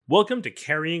Welcome to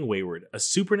Carrying Wayward, a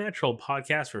supernatural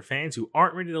podcast for fans who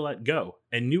aren't ready to let go,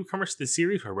 and newcomers to the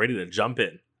series who are ready to jump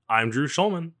in. I'm Drew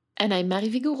Schulman. And I'm Marie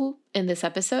Vigourou. In this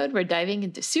episode, we're diving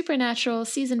into Supernatural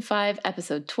Season 5,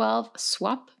 Episode 12,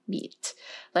 Swap Meet.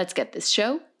 Let's get this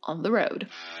show on the road.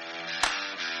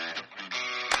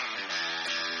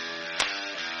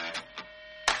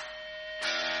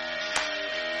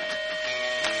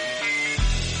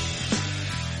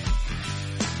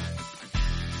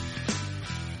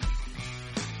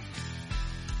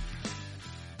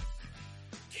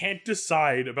 Can't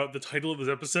decide about the title of this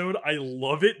episode. I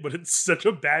love it, but it's such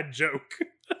a bad joke.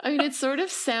 I mean, it sort of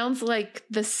sounds like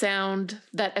the sound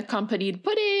that accompanied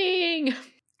pudding.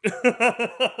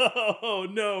 Oh,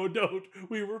 no, don't.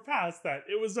 We were past that.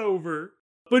 It was over.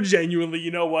 But genuinely, you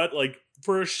know what? Like,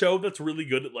 for a show that's really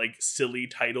good at, like, silly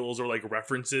titles or, like,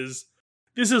 references,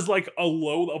 this is, like, a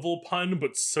low-level pun,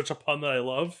 but such a pun that I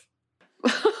love.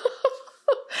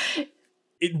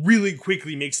 It really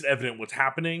quickly makes it evident what's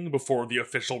happening before the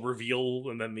official reveal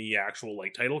and then the actual,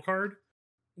 like, title card.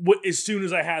 As soon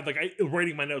as I had, like,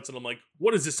 writing my notes and I'm like,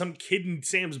 what is this, some kid in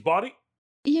Sam's body?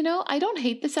 You know, I don't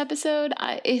hate this episode.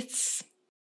 It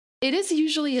is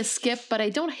usually a skip, but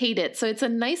I don't hate it. So it's a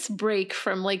nice break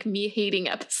from, like, me hating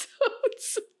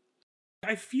episodes.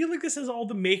 I feel like this has all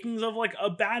the makings of, like, a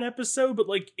bad episode, but,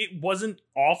 like, it wasn't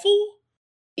awful.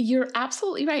 You're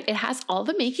absolutely right. It has all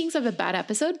the makings of a bad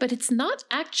episode, but it's not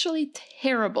actually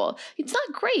terrible. It's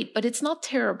not great, but it's not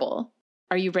terrible.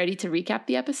 Are you ready to recap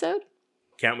the episode?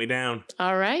 Count me down.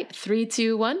 All right. 3,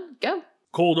 2, 1, go.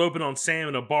 Cold open on Sam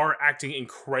in a bar, acting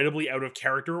incredibly out of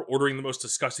character, ordering the most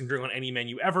disgusting drink on any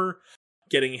menu ever,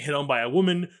 getting hit on by a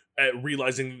woman,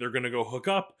 realizing that they're going to go hook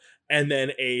up, and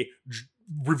then a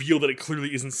reveal that it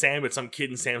clearly isn't Sam, it's some kid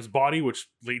in Sam's body, which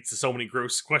leads to so many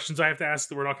gross questions I have to ask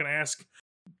that we're not going to ask.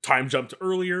 Time jump to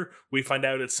earlier. We find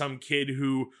out it's some kid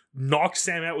who knocked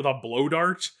Sam out with a blow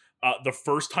dart the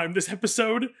first time this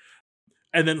episode,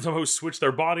 and then somehow switched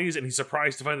their bodies, and he's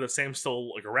surprised to find out that Sam's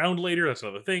still, like, around later. That's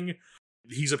another thing.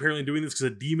 He's apparently doing this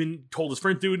because a demon told his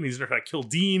friend to do it, and he's gonna try to kill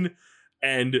Dean,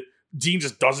 and Dean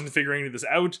just doesn't figure any of this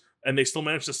out, and they still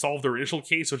manage to solve their initial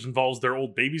case, which involves their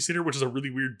old babysitter, which is a really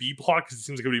weird B-plot because it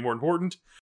seems like it would be more important.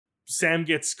 Sam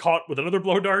gets caught with another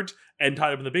blow dart and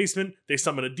tied up in the basement. They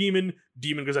summon a demon.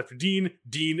 Demon goes after Dean.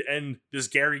 Dean and this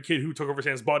Gary kid who took over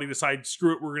Sam's body decide,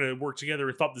 screw it, we're going to work together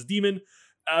and stop this demon.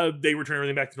 They return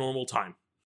everything back to normal time.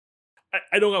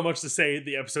 I don't got much to say.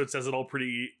 The episode says it all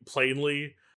pretty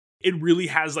plainly. It really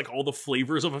has, like, all the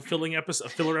flavors of a filler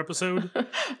episode.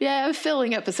 Yeah, a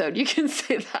filling episode. You can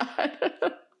say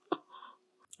that.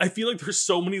 I feel like there's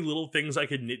so many little things I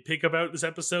could nitpick about this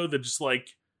episode that just, like,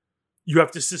 you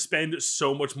have to suspend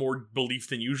so much more belief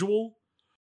than usual.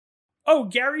 Oh,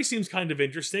 Gary seems kind of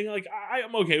interesting. Like,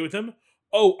 I'm okay with him.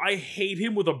 Oh, I hate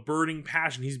him with a burning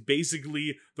passion. He's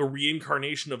basically the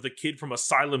reincarnation of the kid from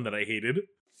Asylum that I hated.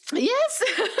 Yes!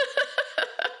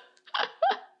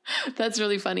 That's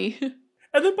really funny.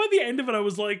 And then by the end of it, I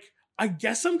was like, I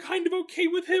guess I'm kind of okay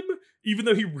with him, even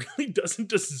though he really doesn't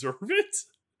deserve it.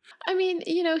 I mean,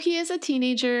 you know, he is a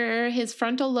teenager. His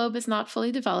frontal lobe is not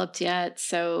fully developed yet,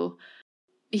 so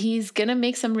he's gonna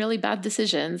make some really bad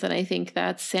decisions. And I think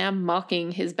that Sam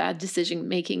mocking his bad decision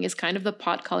making is kind of the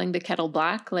pot calling the kettle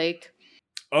black. Like,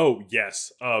 oh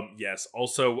yes, yes.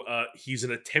 Also, he's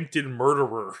an attempted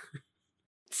murderer.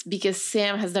 It's because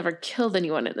Sam has never killed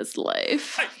anyone in his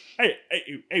life. Hey,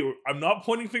 I'm not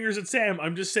pointing fingers at Sam.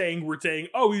 I'm just saying, we're saying,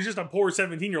 oh, he's just a poor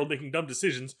 17-year-old making dumb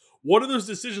decisions. One of those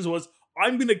decisions was,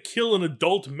 I'm gonna kill an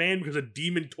adult man because a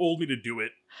demon told me to do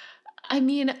it. I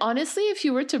mean, honestly, if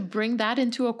you were to bring that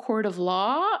into a court of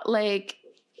law, like,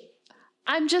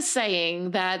 I'm just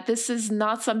saying that this is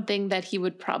not something that he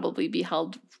would probably be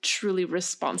held truly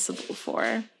responsible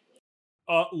for.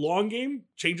 Long game,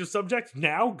 change of subject,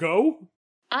 now, go.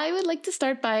 I would like to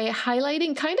start by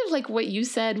highlighting kind of like what you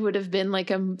said would have been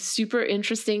like a super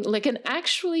interesting, like an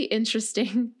actually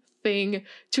interesting thing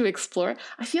to explore.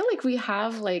 I feel like we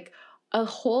have like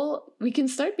we can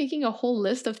start making a whole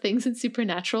list of things in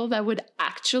Supernatural that would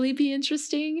actually be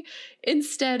interesting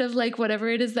instead of like whatever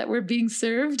it is that we're being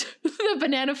served. The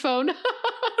banana phone.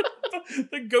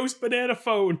 The ghost banana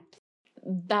phone.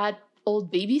 That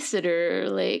old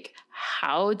babysitter, like,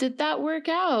 how did that work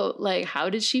out? Like, how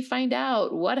did she find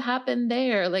out? What happened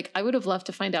there? Like, I would have loved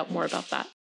to find out more about that.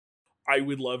 I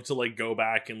would love to, like, go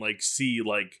back and, like, see,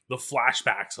 like, the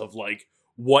flashbacks of, like,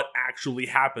 what actually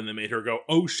happened that made her go,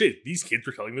 oh shit, these kids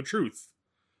were telling the truth.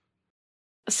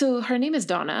 So her name is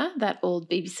Donna, that old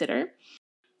babysitter.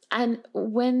 And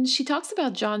when she talks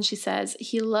about John, she says,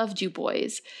 he loved you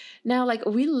boys. Now, like,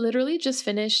 we literally just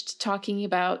finished talking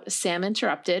about Sam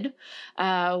Interrupted,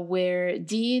 where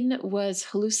Dean was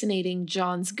hallucinating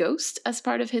John's ghost as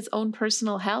part of his own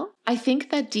personal hell. I think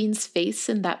that Dean's face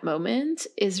in that moment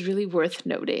is really worth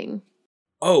noting.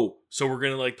 Oh, so we're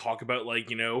going to like talk about like,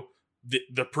 you know,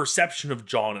 the perception of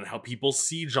John and how people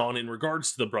see John in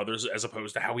regards to the brothers as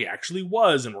opposed to how he actually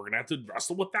was. And we're going to have to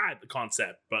wrestle with that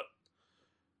concept. But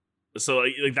so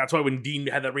like that's why when Dean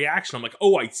had that reaction, I'm like,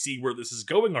 oh, I see where this is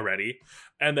going already.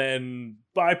 And then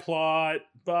bye plot,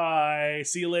 bye,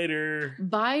 see you later.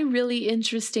 Bye, really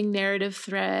interesting narrative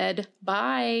thread.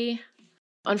 Bye.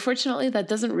 Unfortunately, that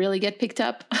doesn't really get picked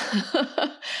up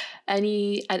at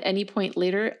any point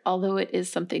later, although it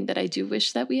is something that I do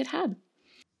wish that we had.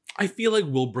 I feel like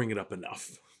we'll bring it up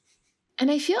enough. And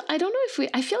I feel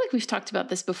like we've talked about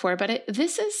this before, but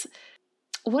this is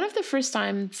one of the first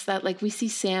times that like we see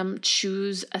Sam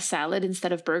choose a salad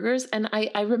instead of burgers. And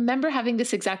I remember having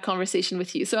this exact conversation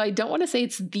with you. So I don't want to say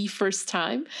it's the first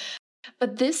time,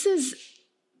 but this is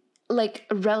like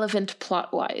relevant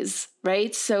plot wise,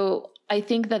 right? So I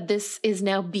think that this is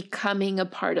now becoming a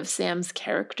part of Sam's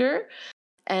character,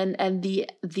 and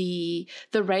the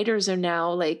writers are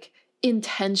now like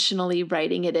intentionally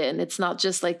writing it in. It's not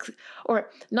just like, or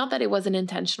not that it wasn't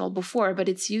intentional before, but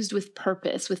it's used with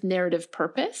purpose, with narrative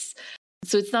purpose.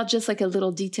 So it's not just like a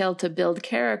little detail to build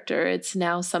character. It's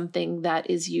now something that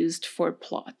is used for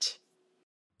plot.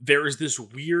 There is this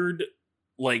weird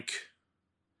like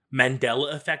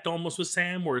Mandela effect almost with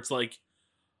Sam, where it's like,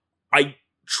 I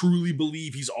truly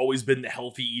believe he's always been the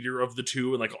healthy eater of the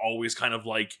two and like always kind of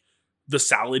like the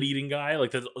salad eating guy.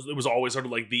 Like that, it was always sort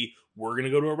of like we're going to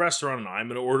go to a restaurant and I'm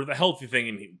going to order the healthy thing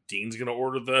and Dean's going to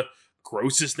order the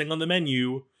grossest thing on the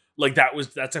menu. Like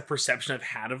that's a perception I've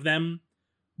had of them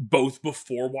both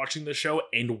before watching the show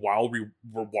and while we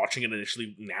were watching it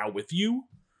initially now with you.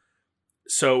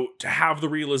 So to have the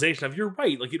realization of, you're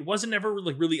right, like it wasn't ever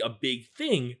like really a big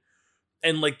thing.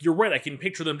 And like, you're right, I can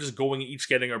picture them just going each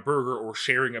getting a burger or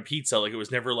sharing a pizza. Like it was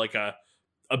never like a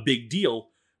big deal,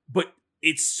 but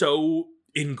it's so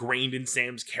ingrained in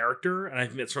Sam's character. And I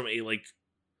think that's from a like,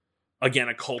 again,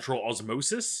 a cultural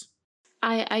osmosis.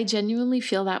 I genuinely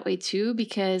feel that way too,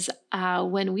 because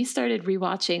when we started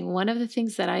rewatching, one of the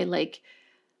things that I like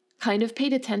kind of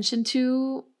paid attention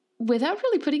to without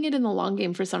really putting it in the long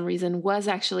game for some reason was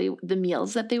actually the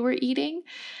meals that they were eating.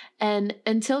 And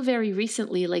until very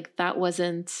recently, like that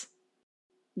wasn't,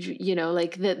 you know,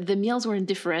 like the meals weren't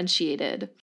differentiated.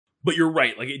 But you're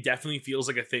right. Like it definitely feels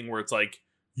like a thing where it's like,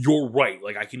 you're right.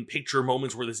 Like I can picture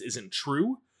moments where this isn't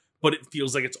true, but it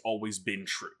feels like it's always been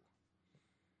true.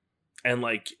 And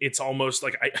like, it's almost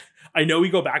like, I know we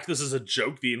go back to this as a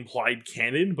joke, the implied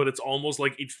canon, but it's almost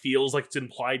like it feels like it's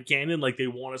implied canon. Like they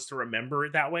want us to remember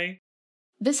it that way.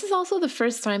 This is also the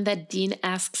first time that Dean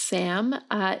asks Sam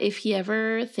if he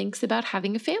ever thinks about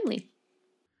having a family.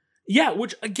 Yeah,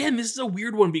 which again, this is a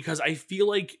weird one because I feel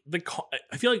like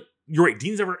you're right.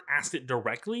 Dean's never asked it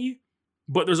directly,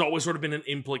 but there's always sort of been an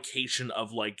implication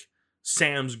of like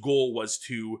Sam's goal was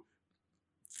to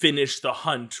finish the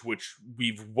hunt, which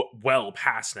we've well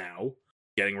past now,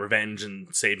 getting revenge and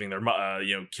saving their,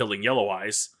 killing Yellow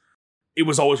Eyes. It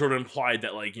was always sort of implied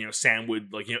that like, Sam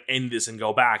would like, end this and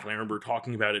go back. And I remember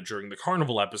talking about it during the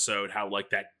Carnival episode, how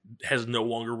like that has no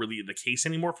longer really the case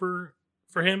anymore for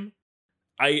him.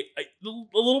 A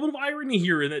little bit of irony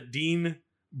here in that Dean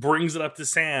brings it up to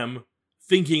Sam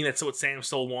thinking that's what Sam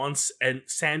still wants. And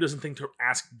Sam doesn't think to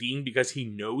ask Dean because he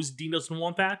knows Dean doesn't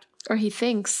want that. Or he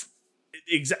thinks.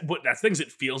 Exactly. But that's things.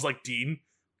 It feels like Dean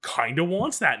kind of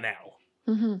wants that now.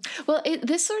 Mm-hmm. Well,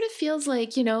 this sort of feels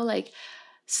like,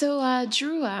 so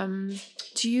Drew,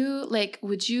 do you like,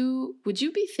 would you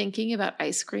be thinking about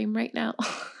ice cream right now?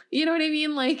 You know what I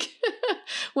mean? Like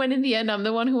when in the end, I'm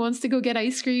the one who wants to go get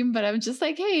ice cream, but I'm just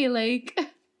like, hey, like.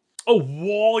 Oh,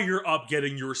 while you're up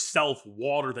getting yourself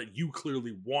water that you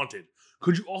clearly wanted,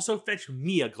 could you also fetch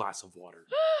me a glass of water?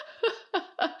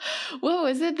 Whoa,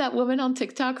 is it that woman on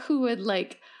TikTok who would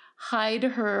like hide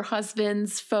her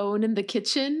husband's phone in the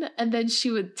kitchen and then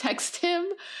she would text him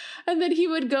and then he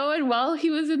would go, and while he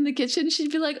was in the kitchen,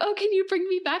 she'd be like, oh, can you bring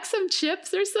me back some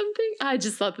chips or something? I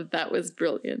just thought that was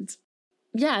brilliant.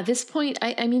 Yeah, at this point,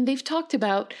 I mean, they've talked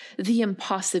about the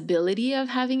impossibility of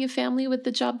having a family with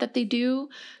the job that they do.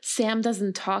 Sam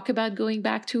doesn't talk about going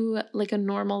back to like a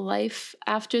normal life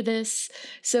after this.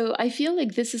 So I feel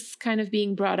like this is kind of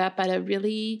being brought up at a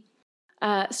really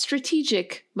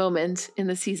strategic moment in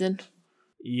the season.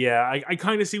 Yeah, I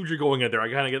kind of see what you're going at there.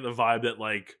 I kind of get the vibe that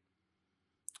like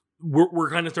we're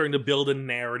kind of starting to build a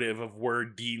narrative of where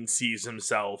Dean sees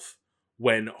himself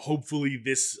when hopefully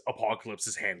this apocalypse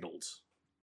is handled.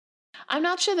 I'm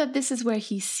not sure that this is where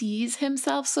he sees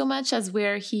himself so much as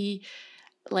where he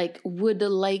like would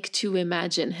like to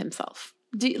imagine himself.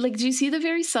 Do you see the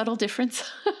very subtle difference?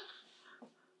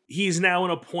 He's now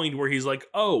in a point where he's like,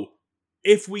 oh,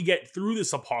 if we get through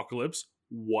this apocalypse,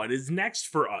 what is next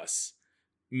for us?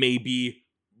 Maybe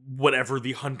whatever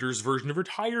the hunter's version of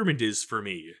retirement is for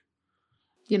me.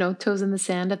 Toes in the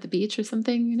sand at the beach or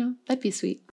something, that'd be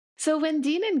sweet. So when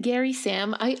Dean and Gary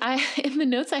Sam, I in the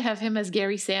notes I have him as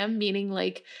Gary Sam, meaning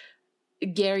like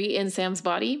Gary in Sam's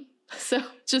body. So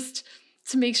just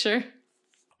to make sure.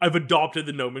 I've adopted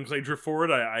the nomenclature for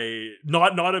it. I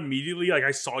not immediately, like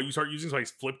I saw you start using, so I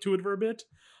flipped to it for a bit.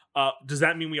 Does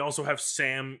that mean we also have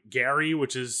Sam Gary,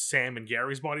 which is Sam and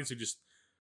Gary's body? So just,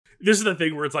 this is the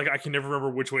thing where it's like I can never remember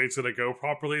which way it's going to go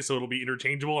properly, so it'll be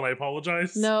interchangeable, and I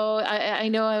apologize. No, I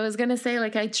know I was going to say,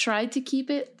 like, I tried to keep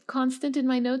it constant in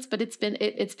my notes, but it's been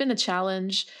a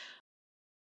challenge.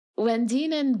 When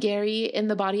Dean and Gary in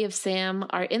the body of Sam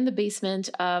are in the basement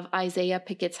of Isaiah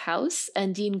Pickett's house,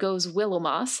 and Dean goes Willow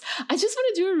Moss, I just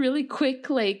want to do a really quick,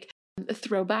 like,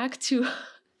 throwback to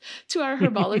our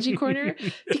herbology corner,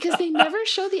 because they never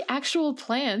show the actual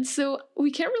plants, so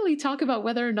we can't really talk about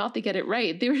whether or not they get it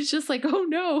right. They were just like, oh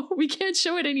no, we can't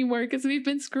show it anymore because we've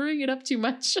been screwing it up too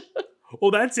much. Well,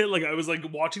 that's it. Like, I was like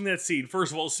watching that scene.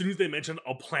 First of all, as soon as they mentioned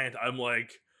a plant, I'm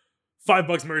like,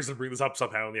 $5 Mary's gonna bring this up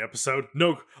somehow in the episode.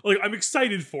 No, like, I'm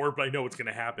excited for it, but I know it's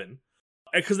gonna happen.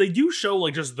 Because they do show,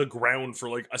 like, just the ground for,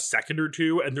 like, a second or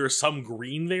two, and there's some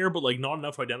green there, but, like, not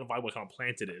enough to identify what kind of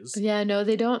plant it is. Yeah, no,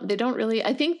 they don't really.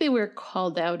 I think they were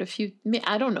called out a few,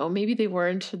 I don't know, maybe they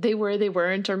weren't. They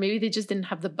weren't, or maybe they just didn't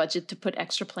have the budget to put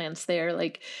extra plants there.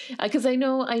 Like, because I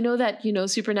know that,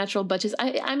 supernatural budgets,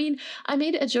 I mean, I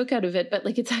made a joke out of it, but,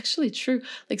 like, it's actually true.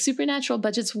 Like, supernatural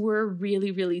budgets were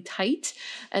really, really tight.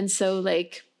 And so,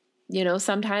 like,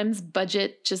 sometimes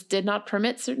budget just did not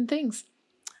permit certain things.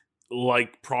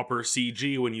 Like proper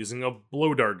CG when using a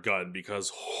blow dart gun, because,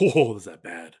 oh, is that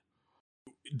bad.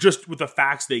 Just with the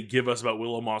facts they give us about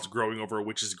Willow Moss growing over a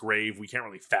witch's grave, we can't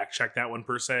really fact check that one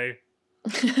per se.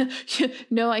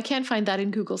 No, I can't find that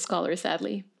in Google Scholar,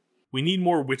 sadly. We need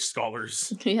more witch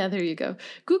scholars. Yeah, there you go.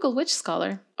 Google Witch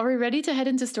Scholar. Are we ready to head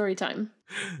into story time?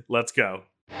 Let's go.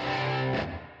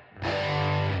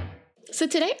 So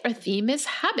today our theme is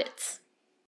habits.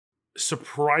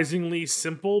 Surprisingly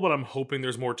simple, but I'm hoping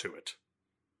there's more to it.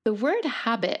 The word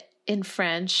habit in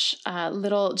French,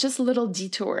 little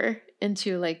detour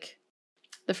into like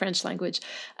the French language,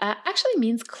 actually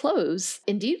means clothes.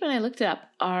 Indeed, when I looked it up,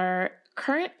 our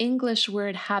current English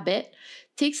word habit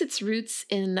takes its roots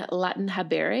in Latin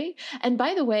habere. And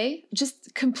by the way,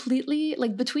 just completely,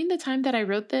 like, between the time that I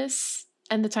wrote this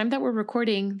and the time that we're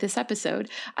recording this episode,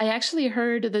 I actually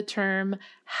heard the term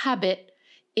habit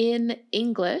in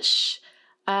English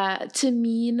to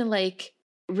mean like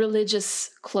religious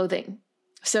clothing.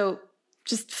 So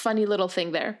just funny little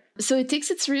thing there. So it takes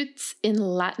its roots in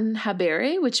Latin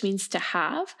habere, which means to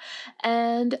have,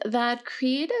 and that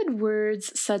created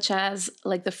words such as,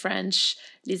 like the French,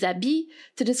 les habits,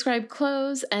 to describe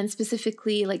clothes, and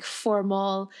specifically like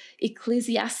formal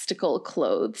ecclesiastical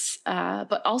clothes,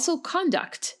 but also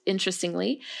conduct,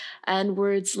 interestingly, and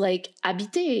words like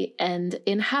habiter and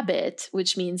inhabit,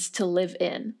 which means to live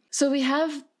in. So we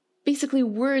have basically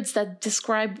words that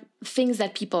describe things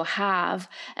that people have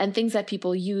and things that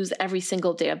people use every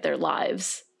single day of their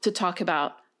lives to talk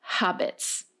about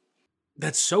habits.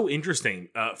 That's so interesting.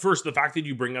 First, the fact that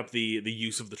you bring up the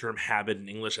use of the term habit in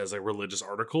English as a religious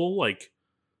article, like,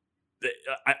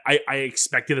 I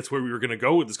expected that's where we were going to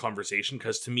go with this conversation,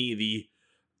 because to me,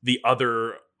 the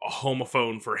other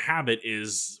homophone for habit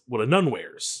is what a nun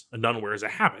wears. A nun wears a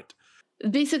habit.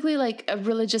 Basically like a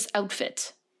religious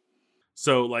outfit.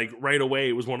 So, like, right away,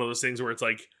 it was one of those things where it's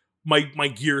like, my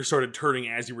gear started turning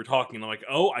as you were talking. And I'm like,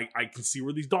 oh, I can see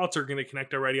where these dots are going to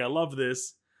connect already. I love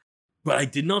this. But I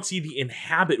did not see the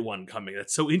inhabit one coming.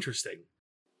 That's so interesting.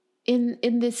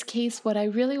 In this case, what I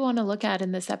really want to look at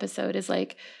in this episode is,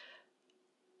 like,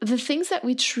 the things that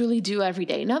we truly do every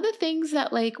day. Not the things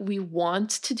that, like, we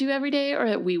want to do every day or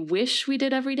that we wish we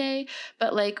did every day.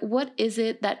 But, like, what is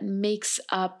it that makes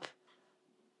up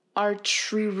our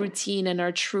true routine and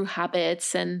our true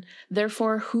habits, and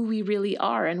therefore who we really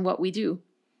are and what we do?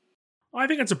 Well, I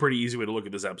think that's a pretty easy way to look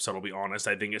at this episode, I'll be honest.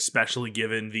 I think especially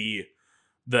given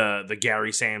the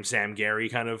Gary Sam Gary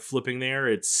kind of flipping there,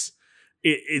 it's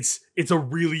a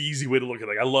really easy way to look at it.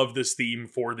 Like, I love this theme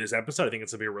for this episode. I think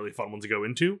it's gonna be a really fun one to go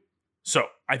into. So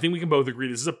I think we can both agree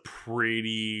this is a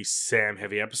pretty Sam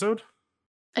heavy episode.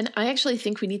 And I actually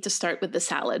think we need to start with the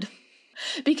salad.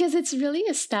 Because it's really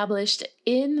established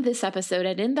in this episode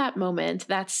and in that moment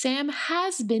that Sam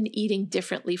has been eating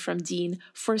differently from Dean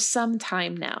for some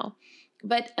time now.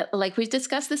 But like we've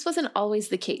discussed, this wasn't always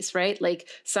the case, right? Like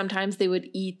sometimes they would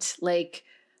eat like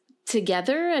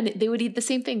together and they would eat the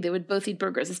same thing. They would both eat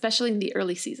burgers, especially in the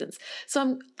early seasons.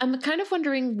 So I'm kind of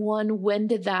wondering, one, when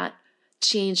did that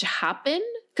change happen?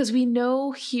 Because we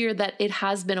know here that it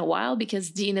has been a while,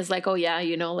 because Dean is like, oh yeah,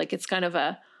 you know, like it's kind of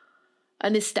an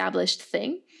established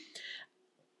thing.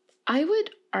 I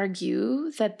would argue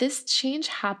that this change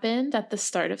happened at the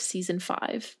start of season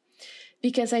 5,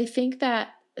 because I think that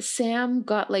Sam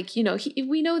got like, you know,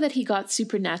 we know that he got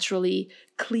supernaturally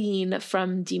clean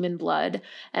from demon blood.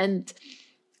 And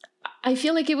I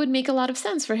feel like it would make a lot of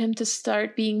sense for him to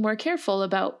start being more careful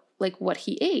about like what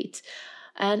he ate.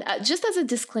 And just as a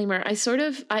disclaimer,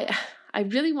 I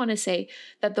really want to say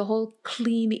that the whole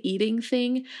clean eating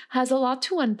thing has a lot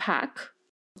to unpack,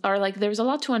 or like there's a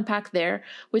lot to unpack there,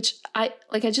 which I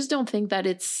just don't think that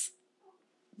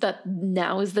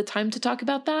now is the time to talk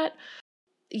about that.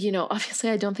 You know, obviously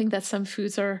I don't think that some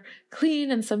foods are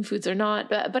clean and some foods are not,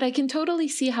 but I can totally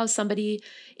see how somebody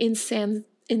in Sam's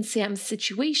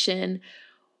situation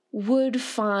would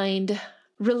find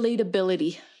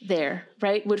relatability there,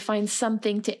 right? Would find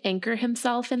something to anchor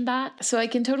himself in that. So I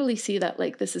can totally see that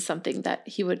like this is something that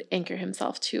he would anchor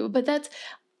himself to. But that's,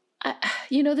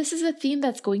 you know, this is a theme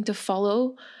that's going to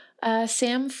follow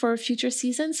Sam for future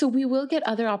seasons. So we will get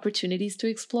other opportunities to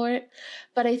explore it.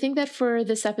 But I think that for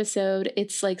this episode,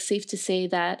 it's like safe to say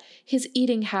that his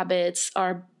eating habits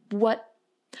are what,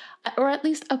 or at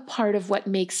least a part of what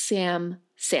makes Sam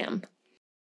Sam.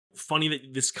 Funny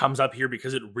that this comes up here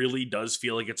because it really does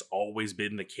feel like it's always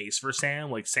been the case for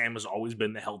Sam. Like Sam has always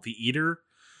been the healthy eater.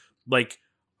 Like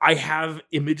I have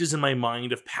images in my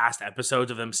mind of past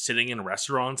episodes of them sitting in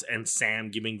restaurants and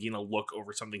Sam giving Dean a look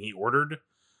over something he ordered.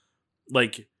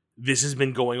 Like this has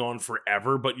been going on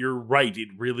forever, but you're right. It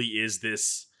really is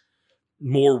this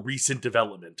more recent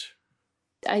development.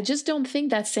 I just don't think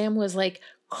that Sam was like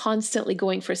constantly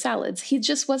going for salads. He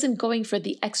just wasn't going for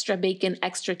the extra bacon,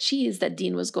 extra cheese that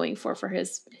Dean was going for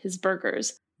his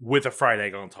burgers. With a fried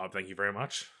egg on top. Thank you very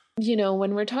much. You know,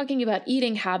 when we're talking about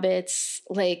eating habits,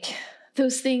 like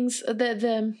those things,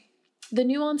 the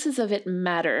nuances of it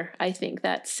matter. I think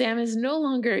that Sam is no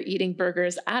longer eating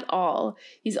burgers at all.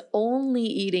 He's only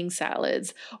eating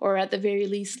salads, or at the very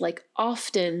least, like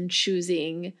often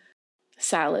choosing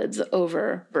salads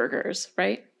over burgers,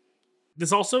 right?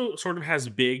 This also sort of has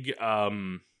big,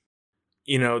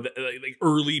 you know, like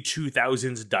early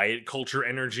 2000s diet culture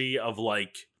energy of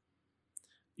like,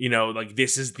 you know, like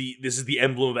this is the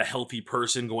emblem of a healthy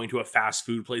person going to a fast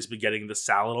food place but getting the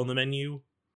salad on the menu.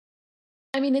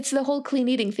 I mean, it's the whole clean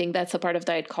eating thing that's a part of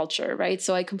diet culture, right?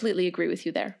 So I completely agree with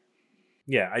you there.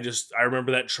 Yeah, I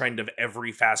remember that trend of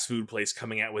every fast food place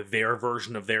coming out with their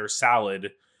version of their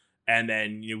salad. And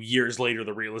then, you know, years later,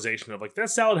 the realization of like, that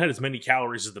salad had as many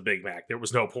calories as the Big Mac. There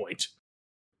was no point.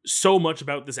 So much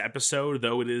about this episode,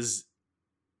 though it is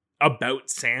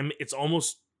about Sam, it's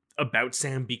almost about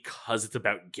Sam because it's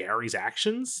about Gary's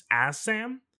actions as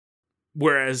Sam.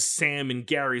 Whereas Sam in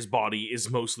Gary's body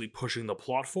is mostly pushing the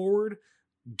plot forward,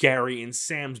 Gary in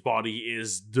Sam's body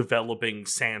is developing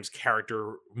Sam's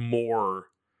character more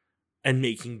and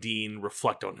making Dean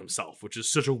reflect on himself, which is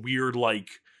such a weird, like,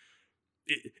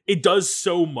 it does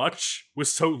so much with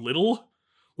so little.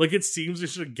 Like, it seems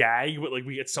it's just a gag, but like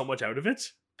we get so much out of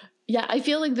it. Yeah, I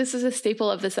feel like this is a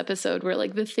staple of this episode where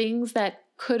like the things that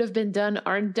could have been done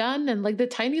aren't done, and like the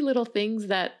tiny little things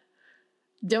that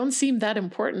don't seem that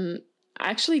important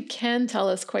actually can tell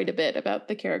us quite a bit about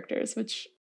the characters, which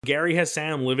Gary has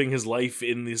Sam living his life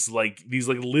in these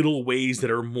little ways that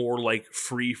are more like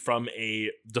free from a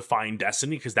defined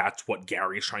destiny, because that's what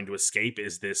Gary is trying to escape,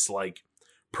 is this like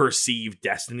perceived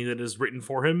destiny that is written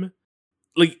for him.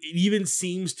 Like, it even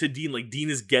seems to Dean, like Dean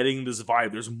is getting this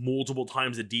vibe. There's multiple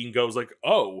times that Dean goes like,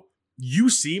 oh, you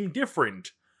seem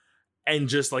different. And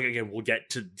just like, again, we'll get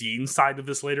to Dean's side of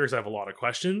this later because I have a lot of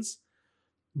questions.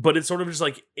 But it's sort of just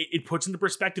like, it puts into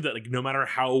perspective that like, no matter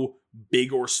how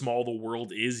big or small the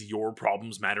world is, your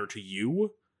problems matter to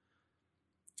you.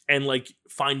 And like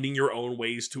finding your own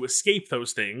ways to escape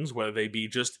those things, whether they be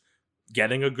just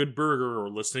getting a good burger or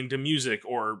listening to music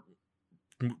or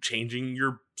changing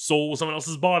your soul with someone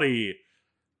else's body.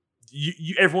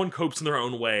 Everyone copes in their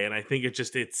own way. And I think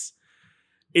it's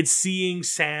seeing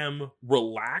Sam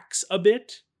relax a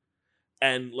bit.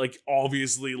 And like,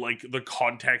 obviously, like the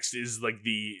context is like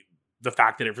the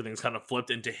fact that everything's kind of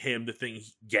flipped into him. The thing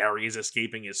Gary is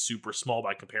escaping is super small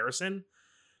by comparison,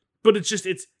 but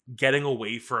it's getting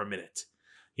away for a minute.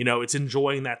 You know, it's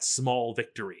enjoying that small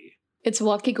victory. It's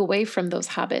walking away from those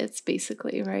habits,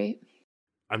 basically, right?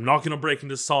 I'm not going to break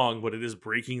into song, but it is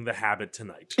breaking the habit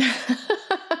tonight.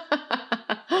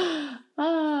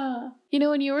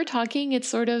 When you were talking, it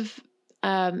sort of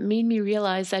made me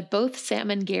realize that both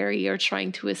Sam and Gary are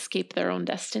trying to escape their own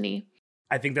destiny.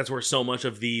 I think that's where so much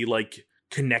of the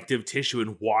connective tissue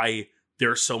and why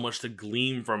there's so much to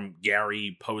glean from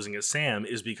Gary posing as Sam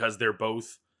is because they're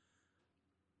both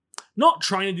not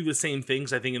trying to do the same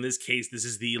things. I think in this case, this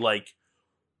is the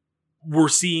we're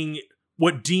seeing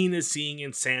what Dean is seeing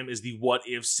in Sam is the what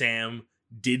if Sam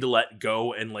did let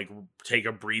go and take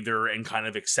a breather and kind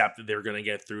of accept that they're going to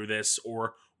get through this,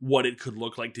 or what it could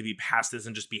look like to be past this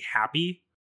and just be happy.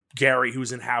 Gary,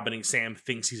 who's inhabiting Sam,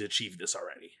 thinks he's achieved this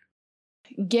already.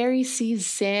 Gary sees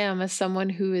Sam as someone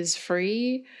who is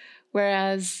free,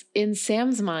 whereas in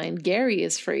Sam's mind, Gary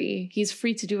is free. He's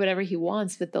free to do whatever he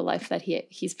wants with the life that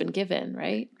he's been given,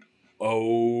 right?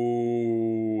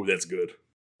 Oh, that's good.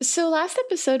 So last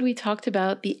episode, we talked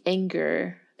about the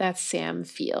anger that Sam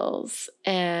feels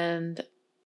and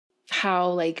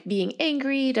how being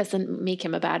angry doesn't make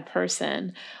him a bad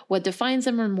person. What defines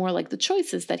him are more the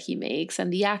choices that he makes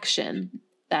and the action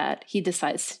that he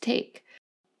decides to take.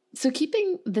 So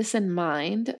keeping this in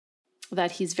mind,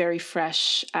 that he's very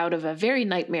fresh out of a very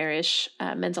nightmarish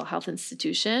mental health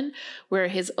institution where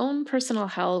his own personal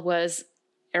hell was,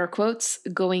 air quotes,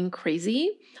 going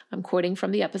crazy. I'm quoting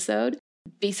from the episode,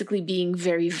 basically being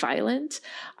very violent.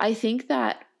 I think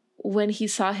that when he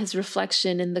saw his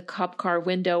reflection in the cop car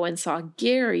window and saw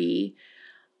Gary,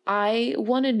 I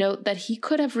want to note that he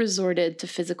could have resorted to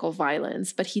physical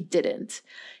violence, but he didn't.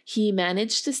 He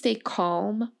managed to stay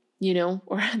calm,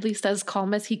 or at least as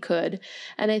calm as he could.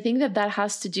 And I think that that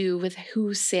has to do with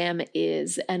who Sam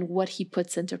is and what he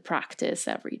puts into practice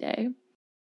every day.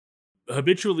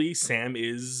 Habitually, Sam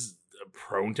is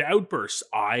prone to outbursts.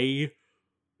 I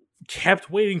kept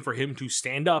waiting for him to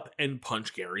stand up and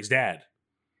punch Gary's dad.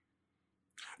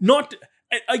 Not,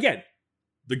 again,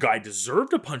 the guy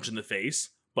deserved a punch in the face,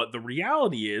 but the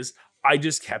reality is I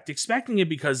just kept expecting it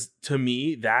because to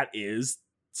me, that is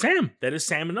Sam. That is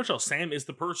Sam in a nutshell. Sam is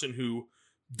the person who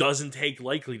doesn't take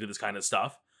lightly to this kind of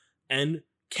stuff and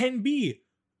can be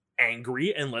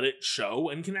angry and let it show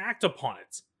and can act upon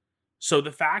it. So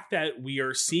the fact that we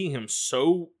are seeing him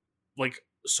so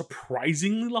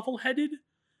surprisingly level-headed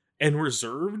and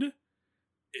reserved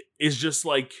is just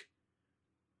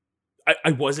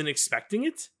I wasn't expecting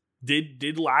it.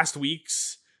 Did last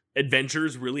week's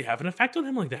adventures really have an effect on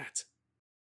him like that?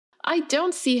 I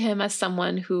don't see him as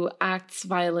someone who acts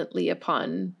violently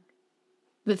upon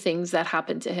the things that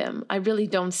happen to him. I really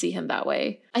don't see him that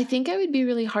way. I think I would be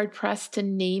really hard-pressed to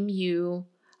name you,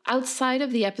 outside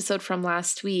of the episode from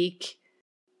last week,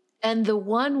 and the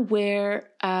one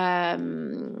where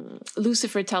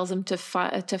Lucifer tells him to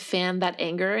fan that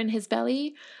anger in his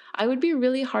belly, I would be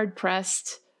really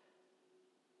hard-pressed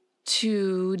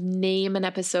to name an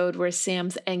episode where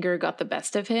Sam's anger got the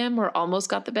best of him or almost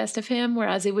got the best of him,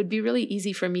 whereas it would be really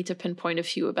easy for me to pinpoint a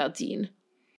few about Dean.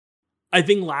 I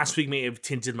think last week may have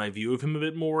tinted my view of him a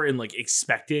bit more and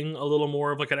expecting a little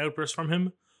more of an outburst from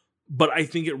him. But I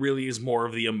think it really is more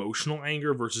of the emotional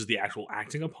anger versus the actual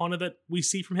acting upon it that we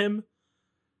see from him.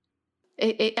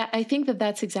 I think that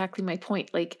that's exactly my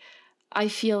point. I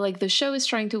feel like the show is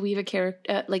trying to weave a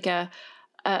character,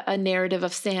 a narrative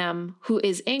of Sam who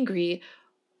is angry,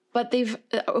 but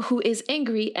who is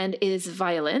angry and is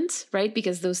violent, right?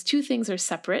 Because those two things are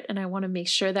separate, and I want to make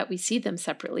sure that we see them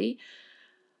separately.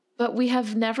 But we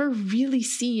have never really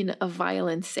seen a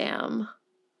violent Sam.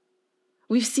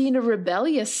 We've seen a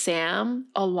rebellious Sam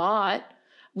a lot.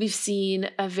 We've seen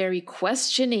a very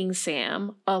questioning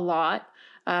Sam a lot.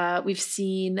 We've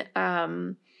seen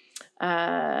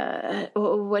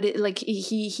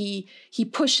he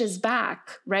pushes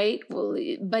back, right?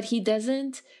 But he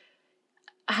doesn't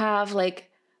have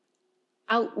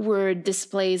outward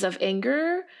displays of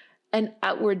anger and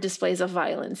outward displays of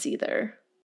violence either.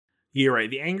 You're right.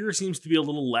 The anger seems to be a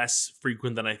little less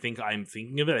frequent than I think I'm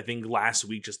thinking of it. I think last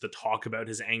week, just the talk about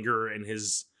his anger and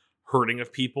his hurting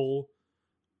of people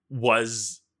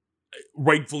was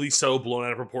rightfully so blown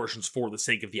out of proportions for the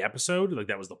sake of the episode.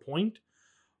 That was the point.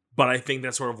 But I think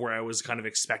that's sort of where I was kind of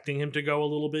expecting him to go a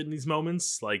little bit in these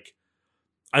moments.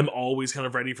 I'm always kind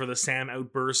of ready for the Sam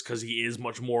outburst because he is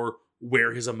much more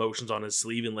wear his emotions on his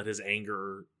sleeve and let his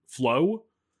anger flow.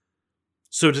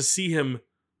 So to see him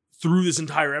through this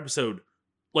entire episode,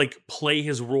 play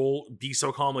his role, be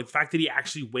so calm, the fact that he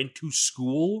actually went to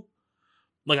school,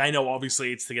 I know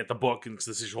obviously it's to get the book and because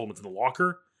this is holding it in the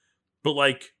locker, but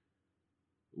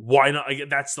why not?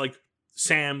 That's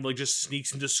Sam like just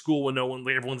sneaks into school when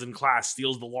everyone's in class,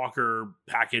 steals the locker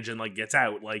package and like gets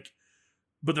out. Like,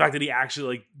 but the fact that he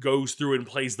actually like goes through and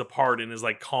plays the part and is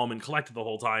like calm and collected the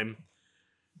whole time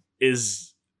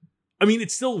is, I mean,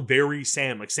 it's still very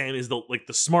Sam. Like Sam is the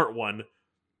smart one.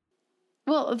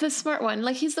 Well, the smart one,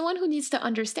 like he's the one who needs to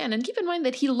understand. And keep in mind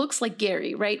that he looks like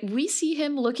Gary, right? We see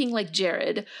him looking like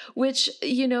Jared, which,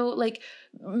 you know, like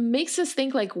makes us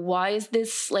think like, why is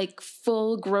this like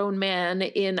full grown man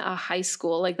in a high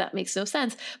school? Like that makes no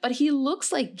sense. But he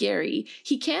looks like Gary.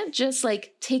 He can't just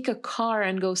like take a car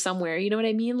and go somewhere. You know what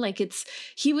I mean? Like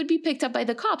he would be picked up by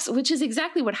the cops, which is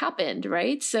exactly what happened,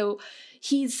 right? So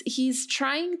he's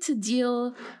trying to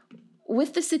deal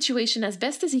with the situation as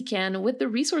best as he can with the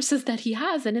resources that he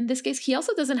has. And in this case, he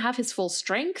also doesn't have his full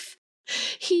strength.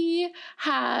 He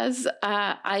has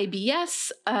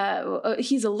IBS.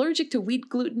 He's allergic to wheat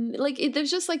gluten. Like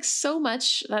there's just like so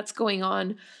much that's going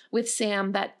on with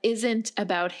Sam that isn't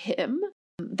about him.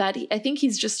 That I think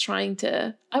he's just trying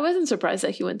to. I wasn't surprised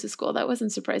that he went to school. That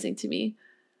wasn't surprising to me.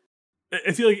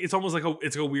 I feel like it's almost like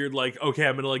it's a weird like, okay,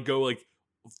 I'm gonna like go like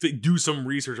do some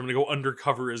research. I'm gonna go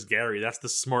undercover as Gary. That's the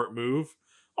smart move.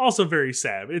 Also very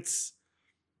Sam. It's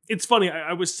funny.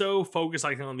 I was so focused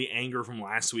like on the anger from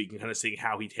last week and kind of seeing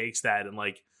how he takes that and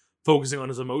like focusing on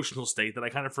his emotional state that I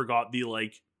kind of forgot the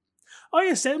like, oh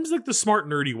yeah, Sam's like the smart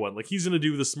nerdy one. Like he's gonna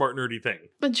do the smart nerdy thing.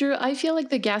 But Drew, I feel like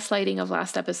the gaslighting of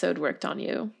last episode worked on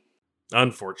you.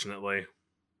 Unfortunately.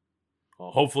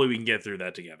 Well, hopefully we can get through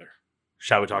that together.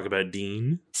 Shall we talk about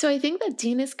Dean? So I think that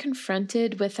Dean is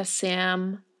confronted with a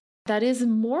Sam that is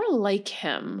more like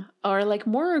him or like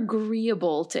more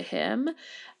agreeable to him.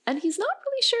 And he's not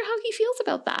really sure how he feels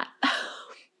about that.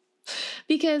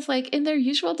 Because like in their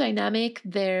usual dynamic,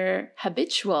 their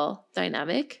habitual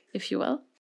dynamic, if you will,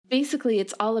 basically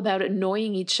it's all about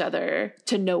annoying each other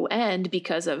to no end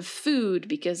because of food,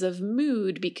 because of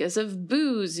mood, because of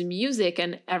booze, music,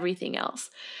 and everything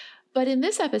else. But in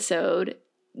this episode,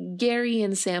 Gary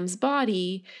and Sam's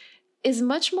body is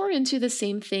much more into the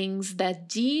same things that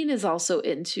Dean is also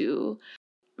into.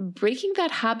 Breaking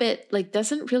that habit like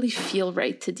doesn't really feel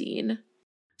right to Dean.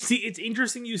 See, it's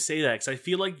interesting you say that because I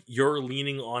feel like you're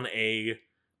leaning on a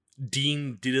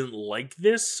Dean didn't like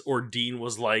this or Dean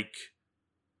was like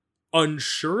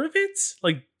unsure of it.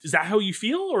 Like, is that how you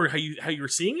feel or how you're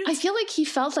seeing it? I feel like he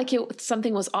felt like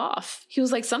something was off. He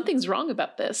was like, something's wrong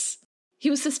about this. He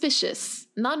was suspicious,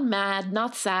 not mad,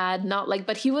 not sad, not like,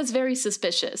 but he was very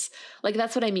suspicious. Like,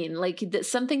 that's what I mean. Like,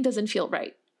 something doesn't feel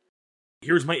right.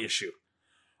 Here's my issue.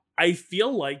 I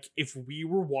feel like if we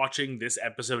were watching this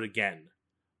episode again,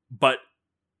 but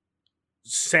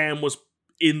Sam was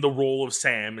in the role of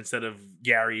Sam instead of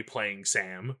Gary playing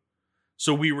Sam,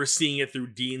 so we were seeing it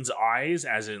through Dean's eyes,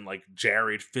 as in like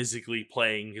Jared physically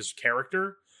playing his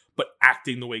character, but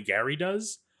acting the way Gary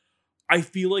does, I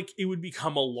feel like it would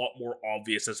become a lot more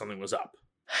obvious that something was up.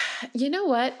 You know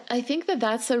what? I think that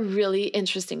that's a really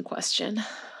interesting question.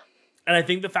 And I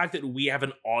think the fact that we have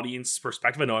an audience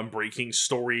perspective, I know I'm breaking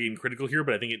story and critical here,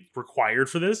 but I think it's required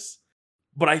for this.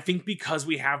 But I think because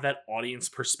we have that audience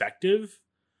perspective,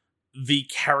 the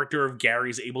character of Gary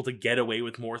is able to get away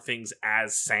with more things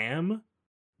as Sam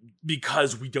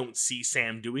because we don't see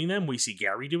Sam doing them. We see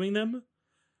Gary doing them,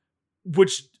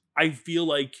 which I feel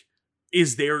like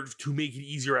is there to make it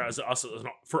easier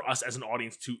for us as an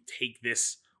audience to take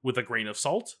this with a grain of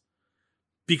salt.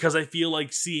 Because I feel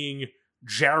like seeing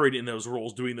Jared in those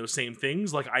roles doing those same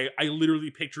things, like I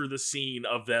literally picture the scene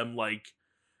of them like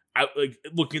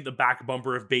looking at the back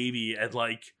bumper of Baby and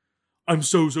like, I'm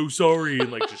so sorry,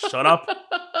 and like just shut up.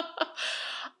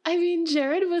 I mean,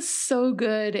 Jared was so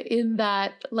good in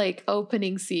that like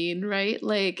opening scene, right?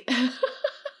 Like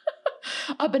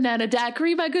a banana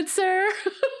daiquiri, my good sir.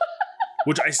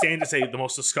 Which I stand to say the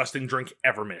most disgusting drink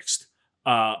ever mixed.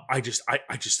 I just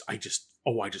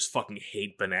fucking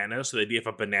hate banana. So the idea of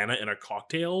a banana in a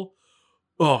cocktail,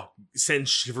 sends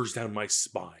shivers down my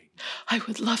spine. I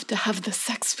would love to have the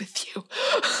sex with you.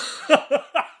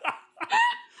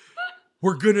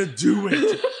 We're gonna do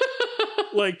it.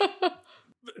 Like,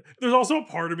 there's also a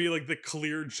part of me, like the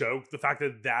clear joke, the fact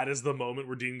that is the moment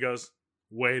where Dean goes,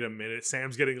 wait a minute,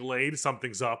 Sam's getting laid,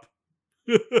 something's up.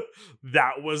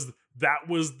 that was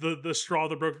the straw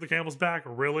that broke the camel's back,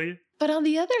 really? But on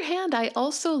the other hand, I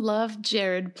also love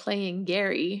Jared playing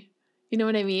Gary. You know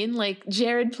what I mean? Like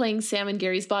Jared playing Sam in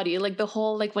Gary's body. Like the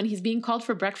whole, like when he's being called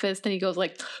for breakfast and he goes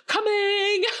like, coming!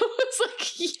 I was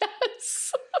like,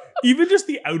 yes! Even just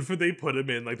the outfit they put him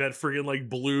in, like that friggin' like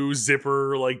blue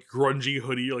zipper, like grungy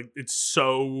hoodie, like it's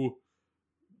so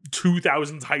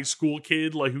 2000s high school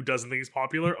kid, like who doesn't think he's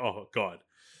popular. Oh, God.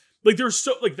 Like, there's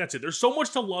so, like, that's it. There's so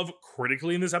much to love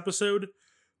critically in this episode,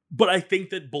 but I think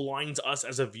that blinds us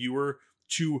as a viewer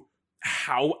to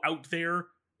how out there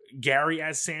Gary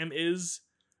as Sam is,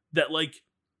 that, like,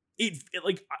 it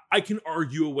like, I can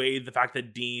argue away the fact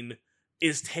that Dean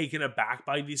is taken aback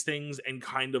by these things and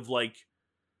kind of, like,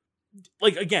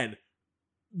 again,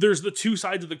 there's the two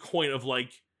sides of the coin of,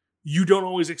 like, you don't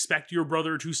always expect your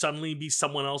brother to suddenly be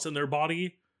someone else in their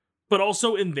body, but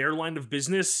also in their line of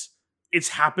business, it's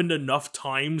happened enough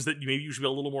times that maybe you should be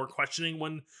a little more questioning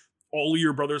when all of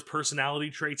your brother's personality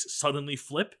traits suddenly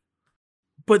flip.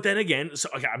 But then again, so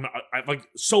okay, I've like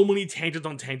so many tangents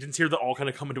on tangents here that all kind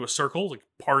of come into a circle. Like,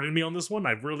 pardon me on this one.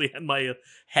 I've really had my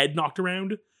head knocked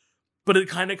around. But it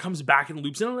kind of comes back and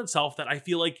loops in on itself that I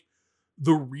feel like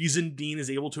the reason Dean is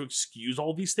able to excuse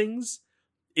all these things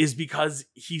is because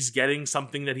he's getting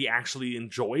something that he actually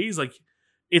enjoys. Like,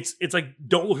 it's like,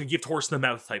 don't look a gift horse in the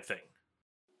mouth type thing.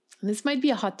 This might be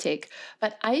a hot take,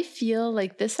 but I feel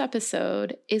like this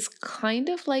episode is kind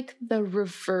of like the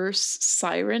reverse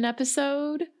Siren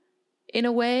episode in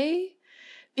a way,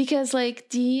 because like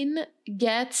Dean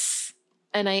gets,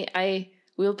 and I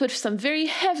will put some very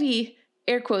heavy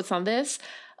air quotes on this,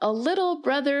 a little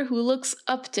brother who looks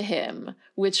up to him,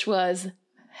 which was,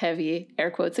 heavy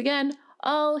air quotes again,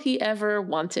 all he ever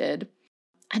wanted.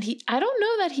 And I don't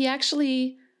know that he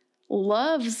actually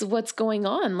loves what's going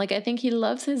on. Like, I think he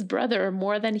loves his brother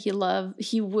more than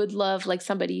he would love like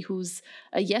somebody who's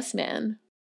a yes man.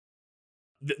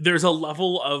 There's a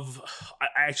level of,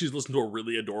 I actually listened to a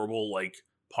really adorable like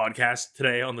podcast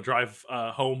today on the drive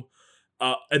home,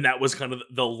 and that was kind of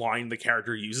the line the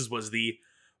character uses was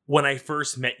when I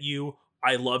first met you,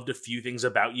 I loved a few things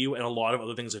about you and a lot of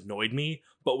other things annoyed me,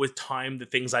 but with time the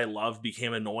things I loved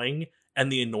became annoying,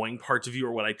 and the annoying parts of you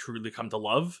are what I truly come to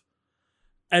love.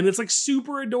 And it's like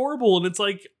super adorable, and it's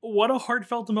like, what a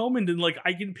heartfelt moment. And like,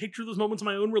 I can picture those moments in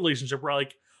my own relationship where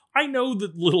like, I know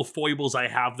the little foibles I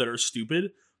have that are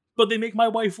stupid, but they make my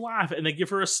wife laugh and they give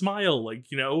her a smile.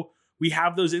 Like, you know, we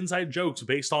have those inside jokes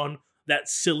based on that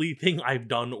silly thing I've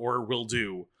done or will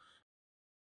do.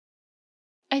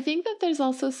 I think that there's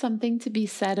also something to be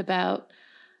said about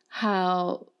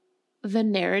how the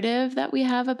narrative that we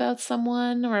have about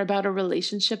someone or about a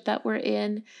relationship that we're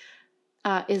in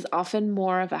is often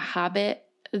more of a habit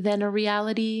than a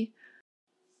reality.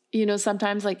 You know,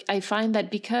 sometimes like I find that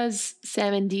because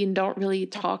Sam and Dean don't really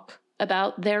talk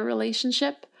about their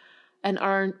relationship and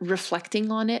aren't reflecting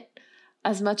on it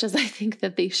as much as I think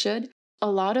that they should, a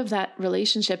lot of that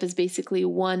relationship is basically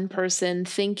one person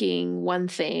thinking one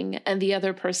thing and the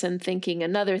other person thinking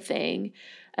another thing,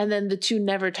 and then the two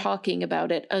never talking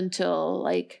about it until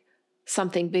like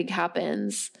something big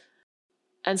happens.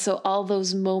 And so all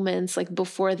those moments, like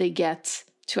before they get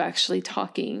to actually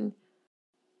talking,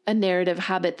 a narrative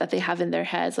habit that they have in their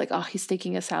heads, like, oh, he's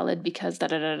taking a salad because da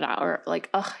da da da, or like,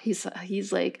 oh,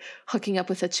 he's like hooking up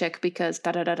with a chick because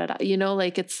da da da da da. You know,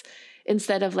 like it's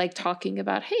instead of like talking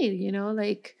about, hey, you know,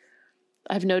 like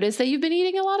I've noticed that you've been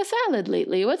eating a lot of salad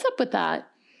lately. What's up with that?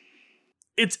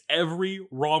 It's every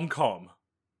rom-com.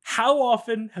 How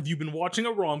often have you been watching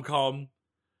a rom-com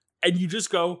and you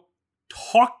just go,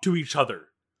 talk to each other?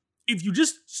 If you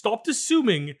just stopped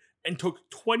assuming and took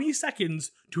 20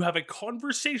 seconds to have a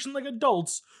conversation like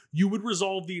adults, you would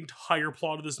resolve the entire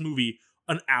plot of this movie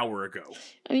an hour ago.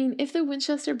 I mean, if the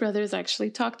Winchester brothers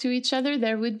actually talked to each other,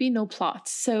 there would be no plot.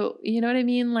 So, you know what I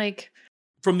mean? Like,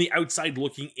 from the outside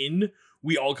looking in,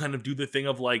 we all kind of do the thing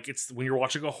of like, it's when you're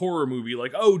watching a horror movie,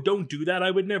 like, oh, don't do that.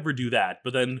 I would never do that.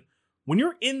 But then when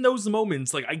you're in those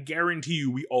moments, like, I guarantee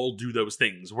you, we all do those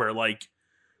things where like,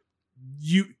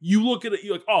 you look at it,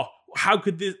 you're like, oh, how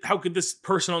could this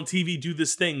person on TV do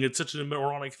this thing? It's such a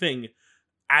moronic thing,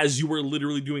 as you were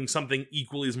literally doing something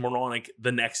equally as moronic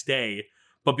the next day.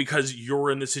 But because you're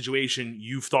in the situation,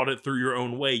 you've thought it through your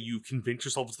own way, you convince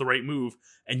yourself it's the right move,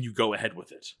 and you go ahead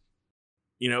with it.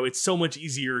 You know, it's so much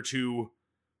easier to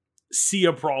see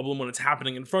a problem when it's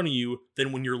happening in front of you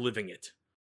than when you're living it.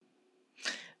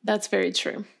 That's very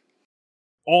true.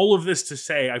 All of this to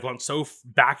say, I've gone so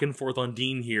back and forth on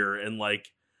Dean here, and like,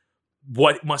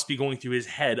 what must be going through his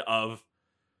head of,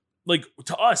 like,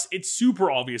 to us, it's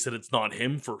super obvious that it's not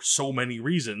him for so many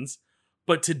reasons,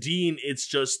 but to Dean, it's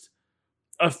just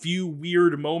a few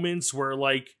weird moments where,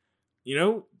 like, you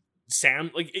know,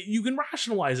 Sam, like, you can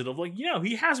rationalize it of, like, you know,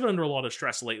 he has been under a lot of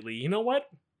stress lately. You know what?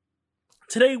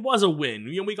 Today was a win.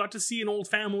 You know, we got to see an old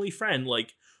family friend.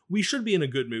 Like, we should be in a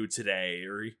good mood today.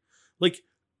 Or, like,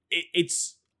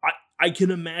 I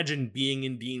can imagine being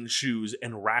in Dean's shoes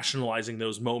and rationalizing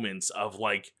those moments of,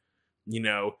 like, you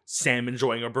know, Sam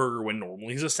enjoying a burger when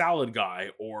normally he's a salad guy,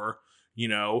 or, you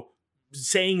know,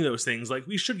 saying those things like,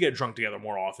 we should get drunk together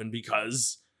more often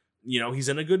because, he's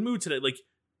in a good mood today. Like,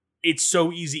 it's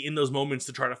so easy in those moments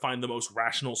to try to find the most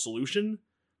rational solution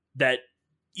that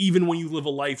even when you live a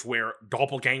life where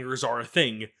doppelgangers are a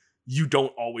thing, you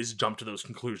don't always jump to those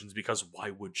conclusions, because why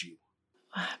would you?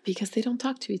 Because they don't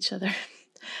talk to each other.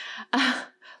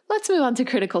 Let's move on to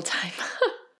critical time.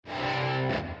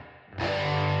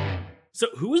 So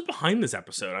who was behind this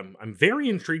episode? I'm very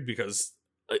intrigued because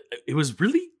it was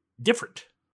really different.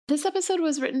 This episode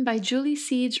was written by Julie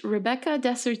Siege, Rebecca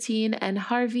Dessertine, and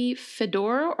Harvey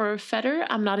Fedor or Feder.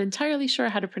 I'm not entirely sure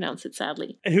how to pronounce it,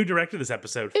 sadly. And who directed this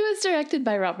episode? It was directed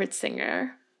by Robert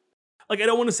Singer. Like, I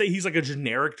don't want to say he's like a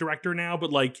generic director now,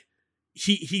 but like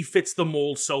he fits the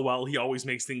mold so well. He always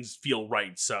makes things feel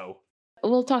right. So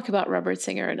we'll talk about Robert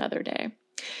Singer another day.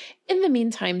 In the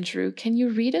meantime, Drew, can you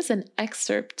read us an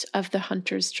excerpt of the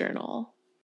Hunter's Journal?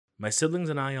 My siblings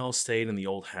and I all stayed in the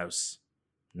old house,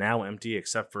 now empty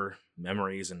except for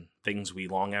memories and things we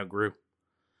long outgrew.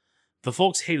 The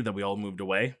folks hated that we all moved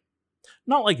away.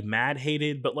 Not like mad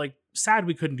hated, but like sad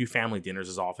we couldn't do family dinners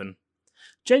as often.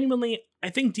 Genuinely, I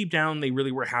think deep down they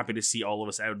really were happy to see all of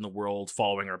us out in the world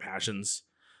following our passions,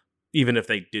 even if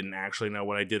they didn't actually know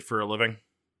what I did for a living.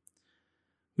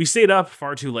 We stayed up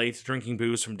far too late, drinking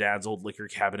booze from Dad's old liquor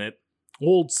cabinet,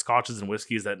 old scotches and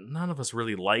whiskeys that none of us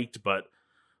really liked, but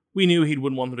we knew he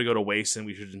wouldn't want them to go to waste and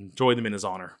we should enjoy them in his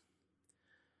honor.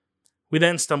 We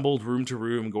then stumbled room to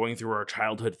room, going through our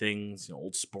childhood things,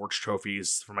 old sports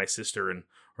trophies for my sister, and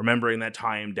remembering that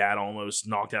time Dad almost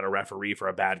knocked out a referee for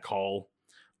a bad call,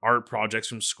 art projects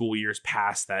from school years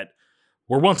past that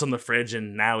were once on the fridge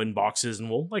and now in boxes and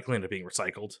will likely end up being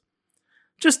recycled.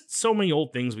 Just so many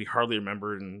old things we hardly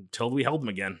remembered until we held them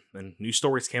again, and new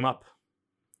stories came up.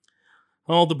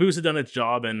 Well, the booze had done its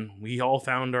job, and we all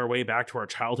found our way back to our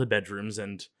childhood bedrooms,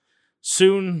 and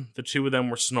soon the two of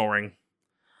them were snoring,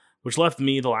 which left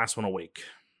me the last one awake.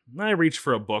 I reached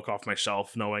for a book off my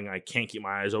shelf, knowing I can't keep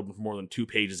my eyes open for more than 2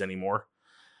 pages anymore.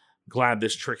 Glad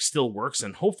this trick still works,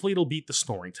 and hopefully it'll beat the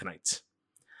snoring tonight.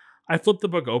 I flipped the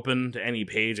book open to any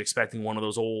page, expecting one of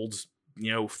those old,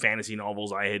 fantasy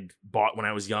novels I had bought when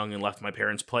I was young and left my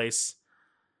parents' place.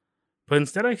 But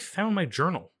instead I found my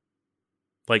journal.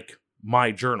 Like,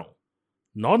 my journal.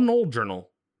 Not an old journal.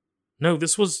 No,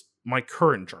 this was my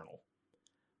current journal.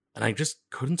 And I just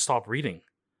couldn't stop reading.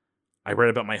 I read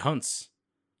about my hunts.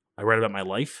 I read about my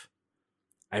life.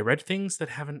 I read things that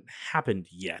haven't happened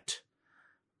yet.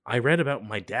 I read about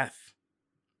my death,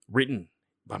 written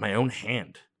by my own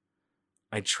hand.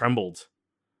 I trembled.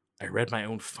 I read my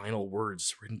own final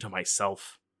words written to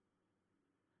myself.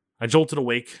 I jolted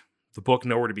awake, the book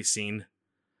nowhere to be seen.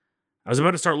 I was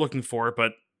about to start looking for it,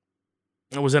 but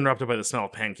I was interrupted by the smell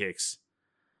of pancakes.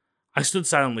 I stood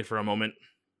silently for a moment.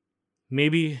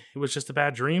 Maybe it was just a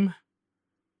bad dream?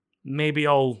 Maybe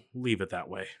I'll leave it that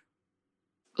way.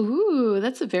 Ooh,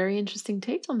 that's a very interesting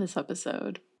take on this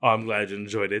episode. Oh, I'm glad you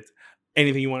enjoyed it.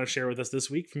 Anything you want to share with us this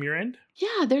week from your end?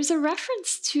 Yeah, there's a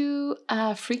reference to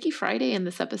Freaky Friday in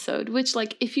this episode, which,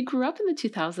 like, if you grew up in the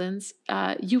 2000s,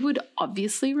 you would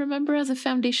obviously remember as a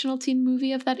foundational teen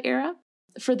movie of that era.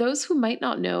 For those who might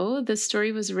not know, the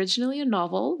story was originally a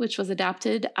novel, which was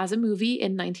adapted as a movie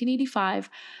in 1985,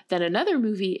 then another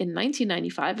movie in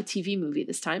 1995, a TV movie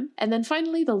this time, and then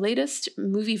finally the latest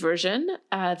movie version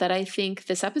that I think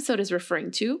this episode is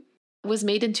referring to was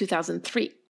made in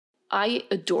 2003. I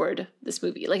adored this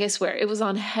movie. Like, I swear, it was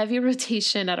on heavy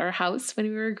rotation at our house when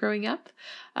we were growing up.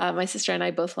 My sister and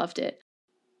I both loved it.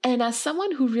 And as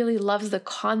someone who really loves the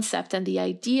concept and the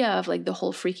idea of like the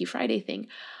whole Freaky Friday thing,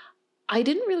 I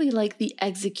didn't really like the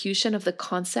execution of the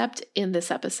concept in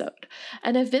this episode.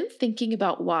 And I've been thinking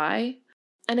about why.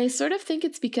 And I sort of think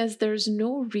it's because there's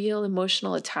no real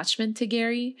emotional attachment to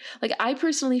Gary. Like, I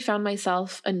personally found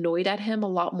myself annoyed at him a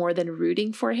lot more than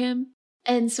rooting for him.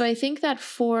 And so I think that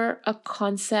for a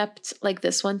concept like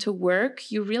this one to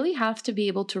work, you really have to be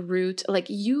able to root, like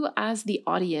you as the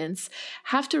audience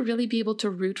have to really be able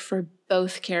to root for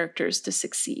both characters to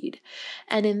succeed.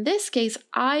 And in this case,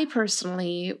 I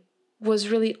personally was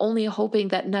really only hoping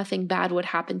that nothing bad would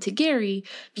happen to Gary,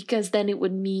 because then it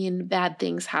would mean bad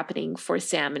things happening for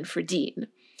Sam and for Dean.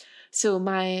 So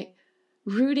my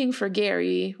rooting for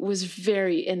Gary was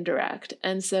very indirect.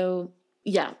 And so,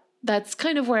 yeah. That's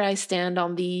kind of where I stand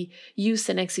on the use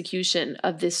and execution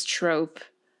of this trope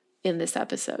in this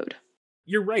episode.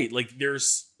 You're right. Like,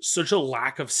 there's such a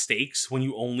lack of stakes when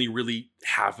you only really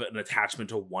have an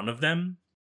attachment to one of them.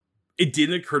 It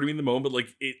didn't occur to me in the moment, but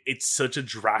like, it's such a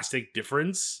drastic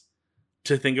difference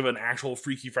to think of an actual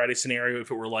Freaky Friday scenario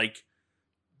if it were like,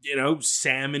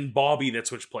 Sam and Bobby that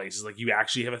switch places. Like, you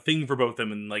actually have a thing for both of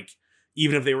them, and like,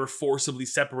 even if they were forcibly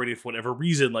separated for whatever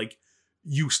reason, like,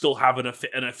 you still have an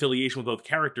affiliation with both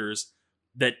characters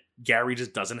that Gary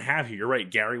just doesn't have here. You're right.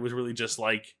 Gary was really just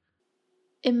like...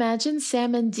 Imagine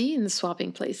Sam and Dean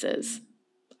swapping places.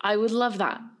 I would love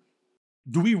that.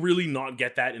 Do we really not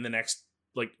get that in the next...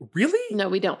 Like, really? No,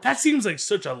 we don't. That seems like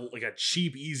such a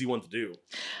cheap, easy one to do.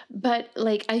 But,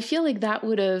 like, I feel like that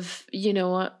would have, you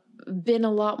know, been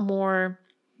a lot more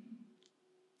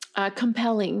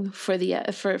compelling for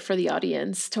the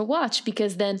audience to watch,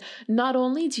 because then not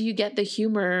only do you get the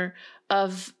humor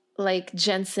of, like,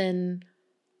 Jensen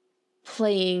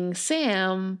playing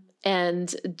Sam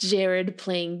and Jared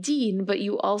playing Dean, but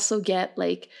you also get,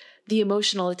 like, the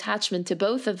emotional attachment to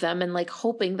both of them and, like,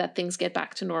 hoping that things get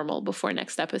back to normal before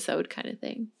next episode kind of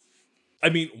thing. I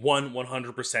mean,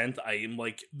 100%, I am,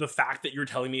 like, the fact that you're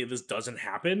telling me this doesn't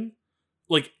happen,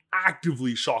 like,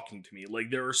 actively shocking to me.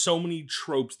 Like, there are so many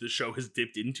tropes the show has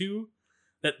dipped into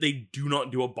that they do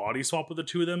not do a body swap with the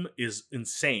two of them is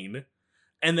insane.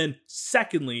 And then,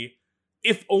 secondly,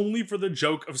 if only for the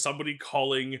joke of somebody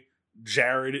calling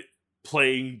Jared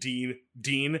playing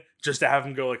Dean, just to have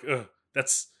him go like, ugh,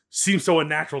 that's... seems so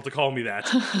unnatural to call me that.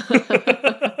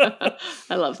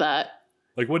 I love that.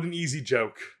 Like, what an easy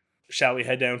joke. Shall we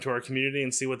head down to our community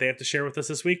and see what they have to share with us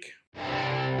this week?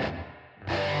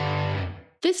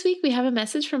 This week, we have a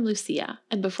message from Lucia.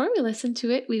 And before we listen to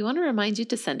it, we want to remind you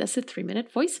to send us a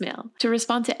 3-minute voicemail. To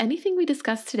respond to anything we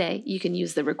discussed today, you can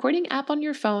use the recording app on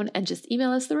your phone and just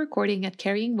email us the recording at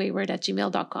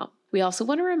carryingwayward@gmail.com. We also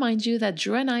want to remind you that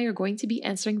Drew and I are going to be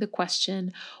answering the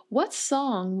question, what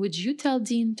song would you tell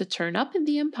Dean to turn up in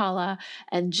the Impala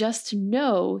and just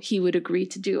know he would agree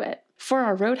to do it? For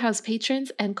our Roadhouse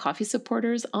patrons and coffee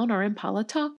supporters on our Impala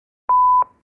Talk.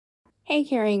 Hey,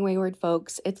 Carrying Wayward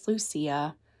folks, it's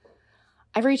Lucia.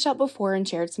 I've reached out before and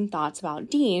shared some thoughts about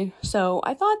Dean, so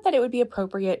I thought that it would be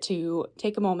appropriate to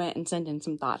take a moment and send in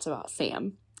some thoughts about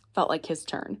Sam. Felt like his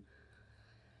turn.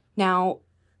 Now,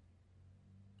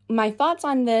 my thoughts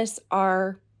on this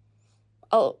are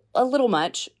a little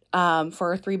much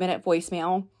for a 3-minute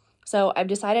voicemail. So I've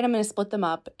decided I'm going to split them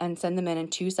up and send them in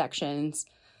 2 sections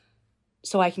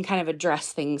so I can kind of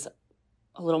address things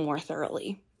a little more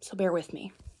thoroughly. So bear with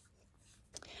me.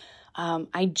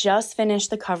 I just finished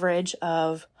the coverage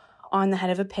of On the Head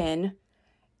of a Pin,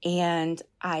 and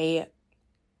I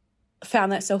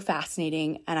found that so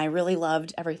fascinating, and I really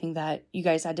loved everything that you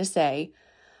guys had to say.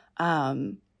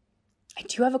 I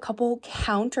do have a couple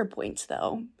counterpoints,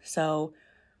 though, so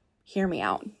hear me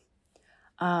out.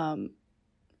 I've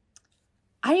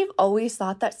always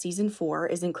thought that season 4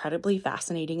 is incredibly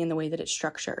fascinating in the way that it's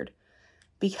structured,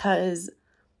 because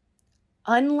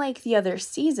unlike the other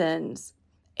seasons,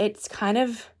 it's kind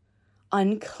of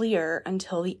unclear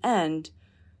until the end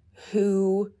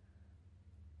who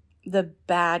the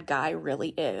bad guy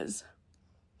really is.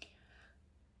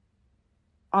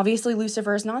 Obviously,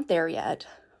 Lucifer is not there yet.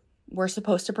 We're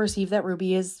supposed to perceive that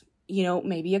Ruby is,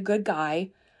 maybe a good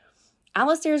guy.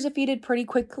 Alistair is defeated pretty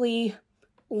quickly.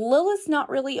 Lilith's not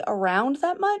really around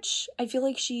that much. I feel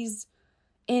like she's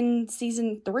in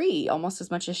season 3 almost as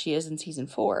much as she is in season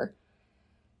 4.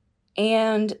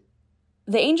 And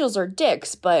the angels are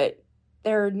dicks, but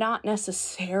they're not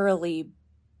necessarily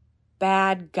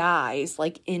bad guys,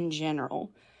 like, in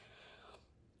general.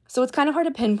 So it's kind of hard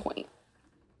to pinpoint.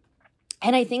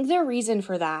 And I think the reason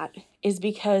for that is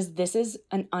because this is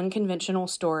an unconventional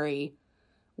story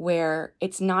where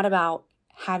it's not about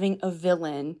having a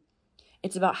villain.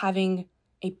 It's about having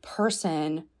a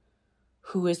person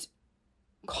who is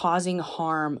causing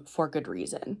harm for good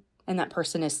reason. And that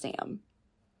person is Sam.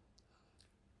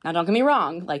 Now, don't get me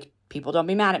wrong. Like, people don't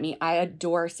be mad at me. I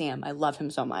adore Sam. I love him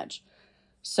so much.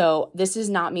 So this is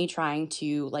not me trying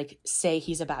to, like, say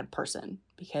he's a bad person,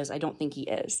 because I don't think he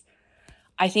is.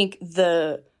 I think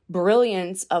the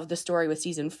brilliance of the story with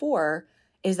season 4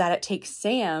 is that it takes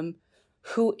Sam,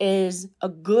 who is a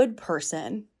good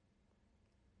person,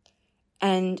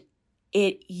 and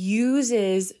it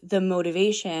uses the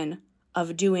motivation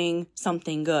of doing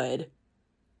something good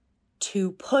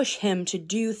to push him to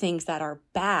do things that are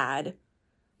bad,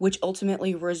 which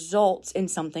ultimately results in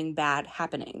something bad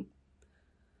happening.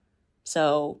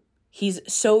 So he's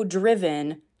so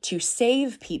driven to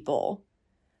save people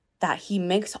that he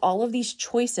makes all of these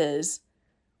choices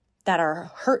that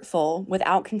are hurtful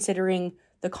without considering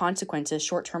the consequences,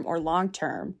 short-term or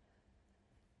long-term,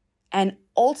 and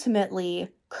ultimately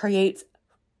creates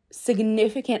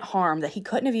significant harm that he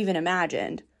couldn't have even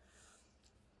imagined.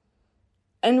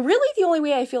 And really the only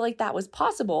way I feel like that was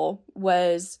possible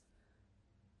was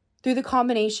through the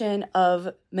combination of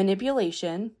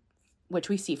manipulation, which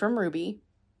we see from Ruby,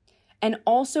 and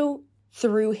also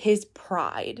through his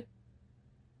pride.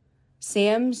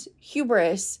 Sam's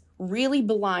hubris really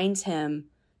blinds him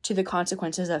to the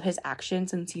consequences of his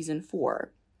actions in season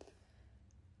 4.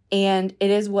 And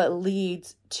it is what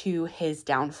leads to his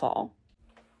downfall.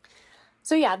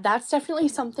 So yeah, that's definitely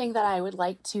something that I would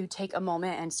like to take a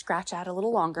moment and scratch at a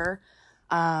little longer.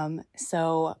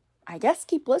 So I guess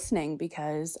keep listening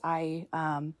because I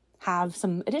have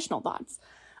some additional thoughts.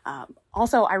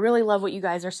 Also, I really love what you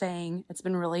guys are saying. It's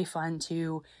been really fun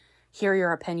to hear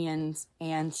your opinions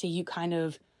and see you kind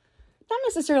of not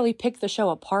necessarily pick the show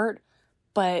apart,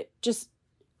 but just,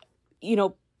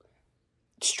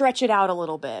 stretch it out a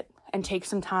little bit and take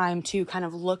some time to kind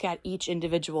of look at each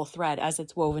individual thread as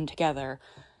it's woven together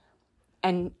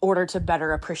in order to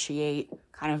better appreciate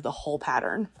kind of the whole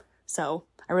pattern. So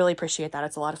I really appreciate that.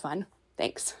 It's a lot of fun.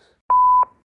 Thanks.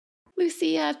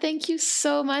 Lucia, thank you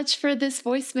so much for this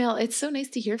voicemail. It's so nice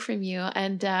to hear from you.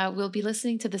 And we'll be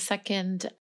listening to the second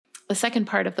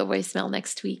part of the voicemail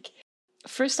next week.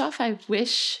 First off, I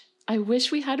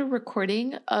wish we had a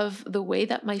recording of the way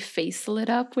that my face lit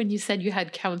up when you said you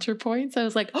had counterpoints. I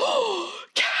was like, oh,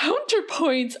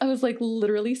 counterpoints. I was like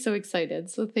literally so excited.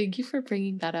 So thank you for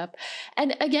bringing that up.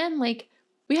 And again,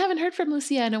 we haven't heard from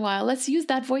Lucia in a while. Let's use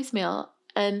that voicemail.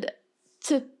 And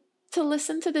to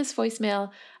listen to this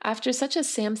voicemail after such a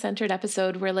Sam-centered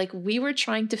episode where we were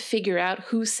trying to figure out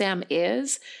who Sam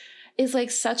is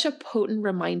such a potent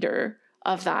reminder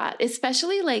of that,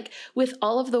 especially with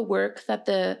all of the work that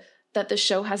the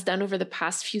show has done over the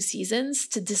past few seasons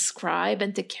to describe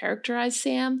and to characterize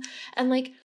Sam. And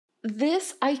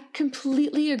this, I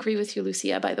completely agree with you,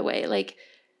 Lucia, by the way.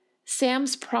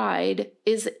 Sam's pride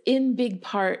is in big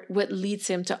part what leads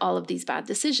him to all of these bad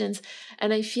decisions.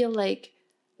 And I feel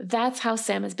that's how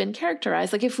Sam has been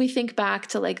characterized. If we think back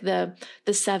to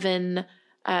the 7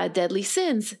 deadly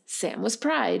sins, Sam was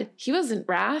pride. He wasn't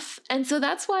wrath. And so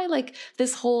that's why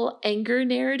this whole anger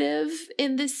narrative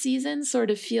in this season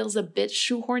sort of feels a bit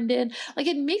shoehorned in.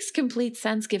 It makes complete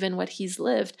sense given what he's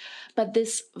lived. But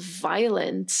this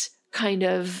violent kind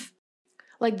of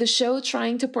the show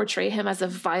trying to portray him as a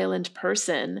violent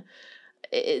person,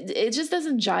 it just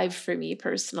doesn't jive for me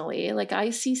personally. I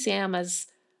see Sam as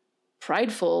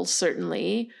prideful,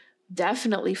 certainly,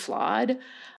 definitely flawed.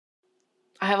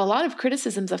 I have a lot of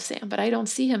criticisms of Sam, but I don't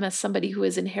see him as somebody who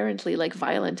is inherently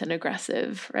violent and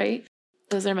aggressive, right?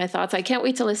 Those are my thoughts. I can't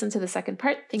wait to listen to the second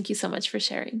part. Thank you so much for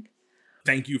sharing.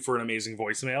 Thank you for an amazing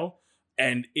voicemail.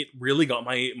 And it really got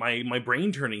my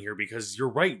brain turning here because you're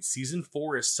right. Season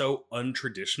 4 is so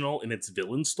untraditional in its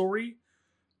villain story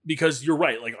because you're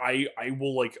right.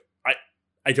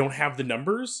 I don't have the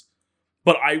numbers,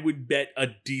 but I would bet a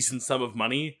decent sum of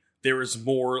money there is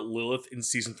more Lilith in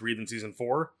season 3 than season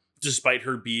 4, despite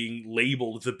her being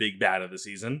labeled the big bad of the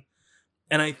season.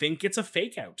 And I think it's a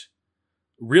fake out.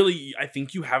 Really, I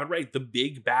think you have it right. The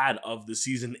big bad of the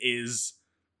season is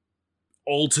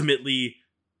ultimately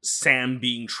Sam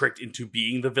being tricked into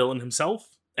being the villain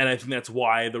himself. And I think that's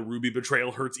why the Ruby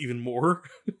betrayal hurts even more,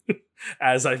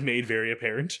 as I've made very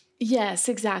apparent. Yes,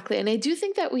 exactly. And I do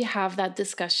think that we have that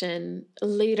discussion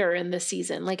later in the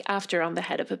season, after On the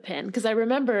Head of a Pin. Because I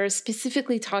remember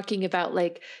specifically talking about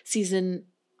season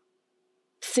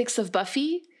 6 of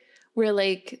Buffy, where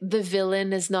the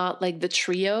villain is not the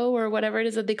trio or whatever it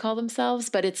is that they call themselves,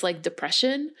 but it's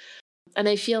depression. And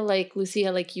I feel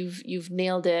Lucia, you've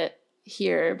nailed it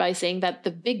here by saying that the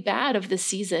big bad of the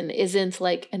season isn't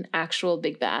an actual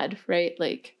big bad, right?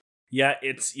 Yeah,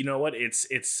 it's, you know what? It's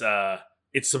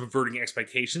subverting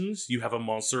expectations. You have a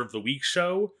Monster of the Week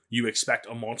show. You expect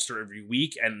a monster every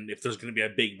week. And if there's going to be a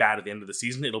big bad at the end of the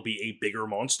season, it'll be a bigger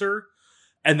monster.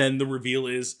 And then the reveal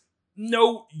is,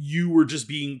 no, you were just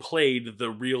being played. The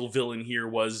real villain here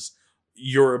was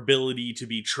your ability to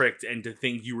be tricked and to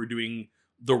think you were doing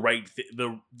the right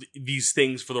these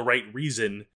things for the right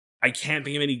reason. I can't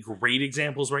think of any great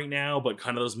examples right now, but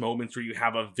kind of those moments where you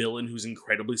have a villain who's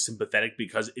incredibly sympathetic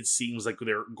because it seems like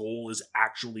their goal is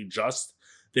actually just.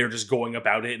 They're just going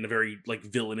about it in a very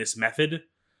villainous method.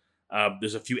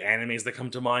 There's a few animes that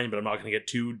come to mind, but I'm not going to get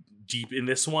too deep in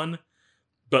this one.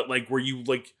 But where you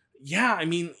yeah, I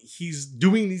mean, he's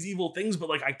doing these evil things, but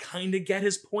I kind of get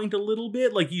his point a little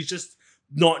bit. He's just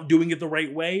not doing it the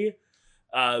right way.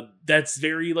 That's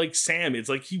very Sam.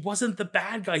 It's he wasn't the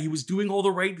bad guy. He was doing all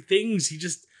the right things. He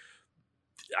just,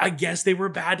 I guess they were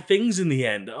bad things in the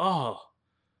end. Oh,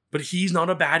 but he's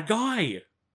not a bad guy.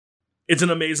 It's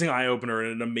an amazing eye-opener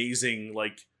and an amazing,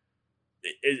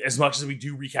 as much as we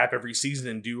do recap every season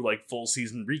and do full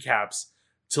season recaps,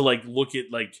 to look at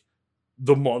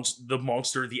the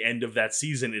monster at the end of that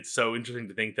season. It's so interesting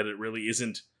to think that it really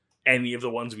isn't any of the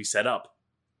ones we set up.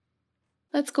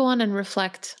 let's go on and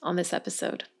reflect on this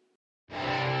episode.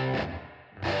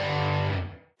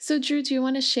 So, Drew, do you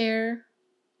want to share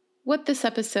what this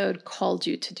episode called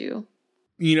you to do?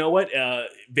 You know what?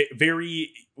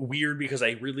 Very weird, because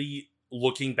I really,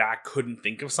 looking back, couldn't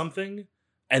think of something.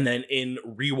 And then in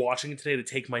rewatching it today to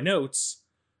take my notes,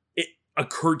 it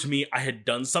occurred to me I had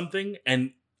done something,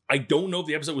 and I don't know if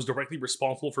the episode was directly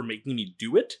responsible for making me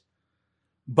do it,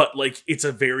 but like it's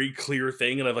a very clear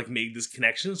thing, and I've like made this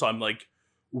connection, so I'm like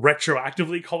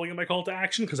retroactively calling it my call to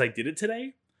action because I did it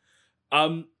today.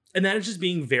 And that is just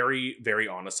being very, very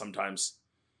honest sometimes.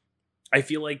 I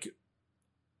feel like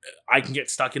I can get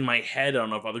stuck in my head. I don't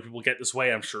know if other people get this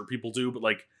way. I'm sure people do, but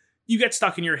like you get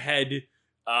stuck in your head.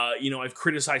 I've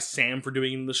criticized Sam for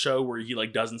doing it in the show where he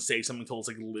like doesn't say something until it's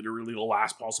like literally the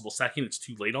last possible second. It's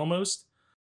too late almost.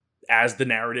 As the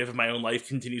narrative of my own life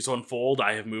continues to unfold,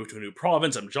 I have moved to a new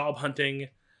province. I'm job hunting.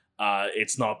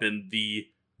 It's not been the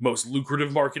most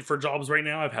lucrative market for jobs right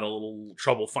now. I've had a little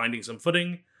trouble finding some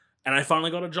footing, and I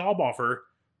finally got a job offer.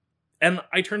 And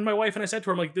I turned to my wife and I said to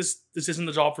her, I'm like, this isn't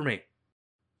the job for me.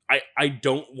 I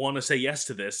don't want to say yes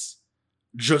to this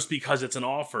just because it's an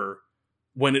offer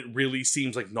when it really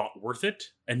seems like not worth it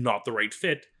and not the right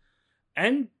fit.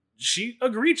 And she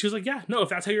agreed. She was like, yeah, no, if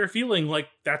that's how you're feeling, like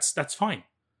that's fine.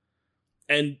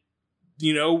 And,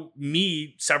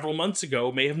 me several months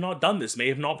ago may have not done this, may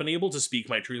have not been able to speak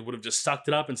my truth, would have just sucked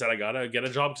it up and said, I gotta get a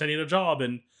job because I need a job.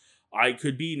 And I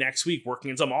could be next week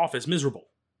working in some office miserable.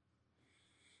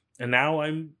 And now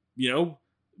I'm,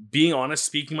 being honest,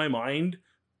 speaking my mind,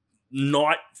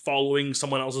 not following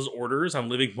someone else's orders. I'm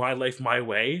living my life my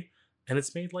way. And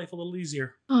it's made life a little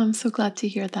easier. Oh, I'm so glad to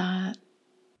hear that.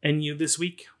 And you this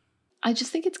week? I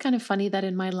just think it's kind of funny that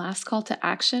in my last call to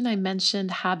action, I mentioned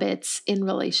habits in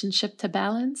relationship to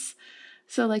balance.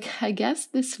 So I guess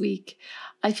this week,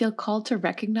 I feel called to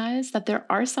recognize that there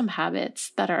are some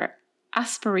habits that are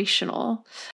aspirational,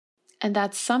 and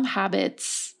that some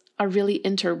habits are really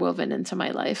interwoven into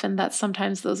my life, and that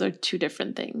sometimes those are two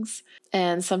different things.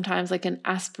 And sometimes an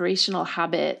aspirational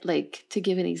habit, to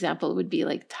give an example, would be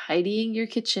tidying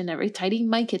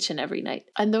my kitchen every night.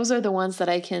 And those are the ones that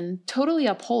I can totally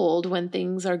uphold when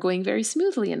things are going very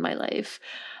smoothly in my life.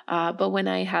 But when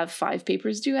I have 5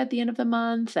 papers due at the end of the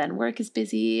month and work is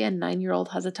busy and 9-year-old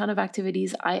has a ton of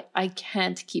activities, I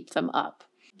can't keep them up.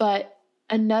 But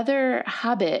another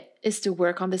habit is to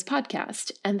work on this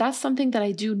podcast. And that's something that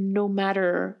I do no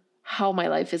matter how my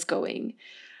life is going.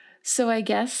 So I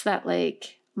guess that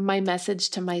my message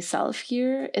to myself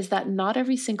here is that not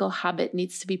every single habit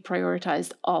needs to be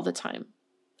prioritized all the time.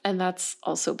 And that's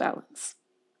also balance.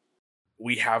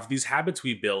 We have these habits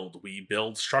we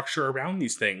build structure around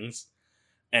these things.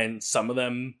 And some of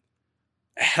them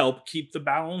help keep the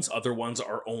balance. Other ones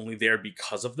are only there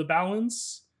because of the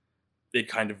balance. It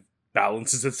kind of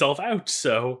balances itself out.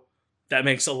 So that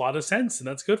makes a lot of sense, and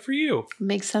that's good for you.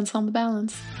 Makes sense on the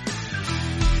balance.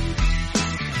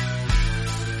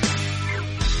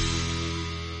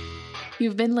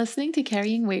 You've been listening to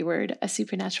Carrying Wayward, a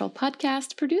supernatural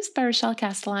podcast produced by Rochelle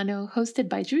Castellano, hosted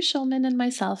by Drew Schulman and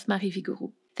myself, Marie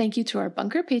Vigourou. Thank you to our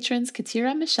bunker patrons,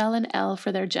 Katira, Michelle, and Elle,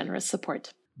 for their generous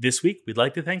support. This week, we'd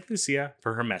like to thank Lucia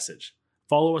for her message.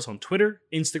 Follow us on Twitter,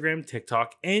 Instagram,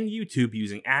 TikTok, and YouTube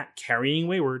using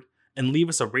 @CarryingWayward, and leave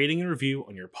us a rating and review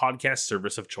on your podcast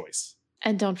service of choice.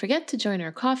 And don't forget to join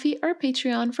our Ko-fi or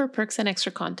Patreon for perks and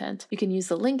extra content. You can use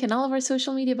the link in all of our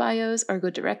social media bios or go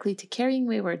directly to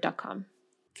carryingwayward.com.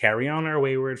 Carry on, our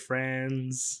wayward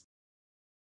friends.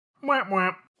 Mwah,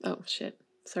 mwah. Oh, shit.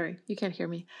 Sorry, you can't hear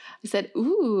me. I said,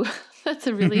 ooh, that's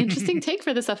a really interesting take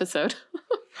for this episode.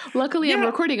 Luckily, I'm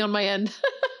recording on my end.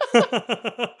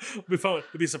 We'd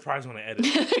be surprised when I edit.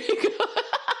 There you go.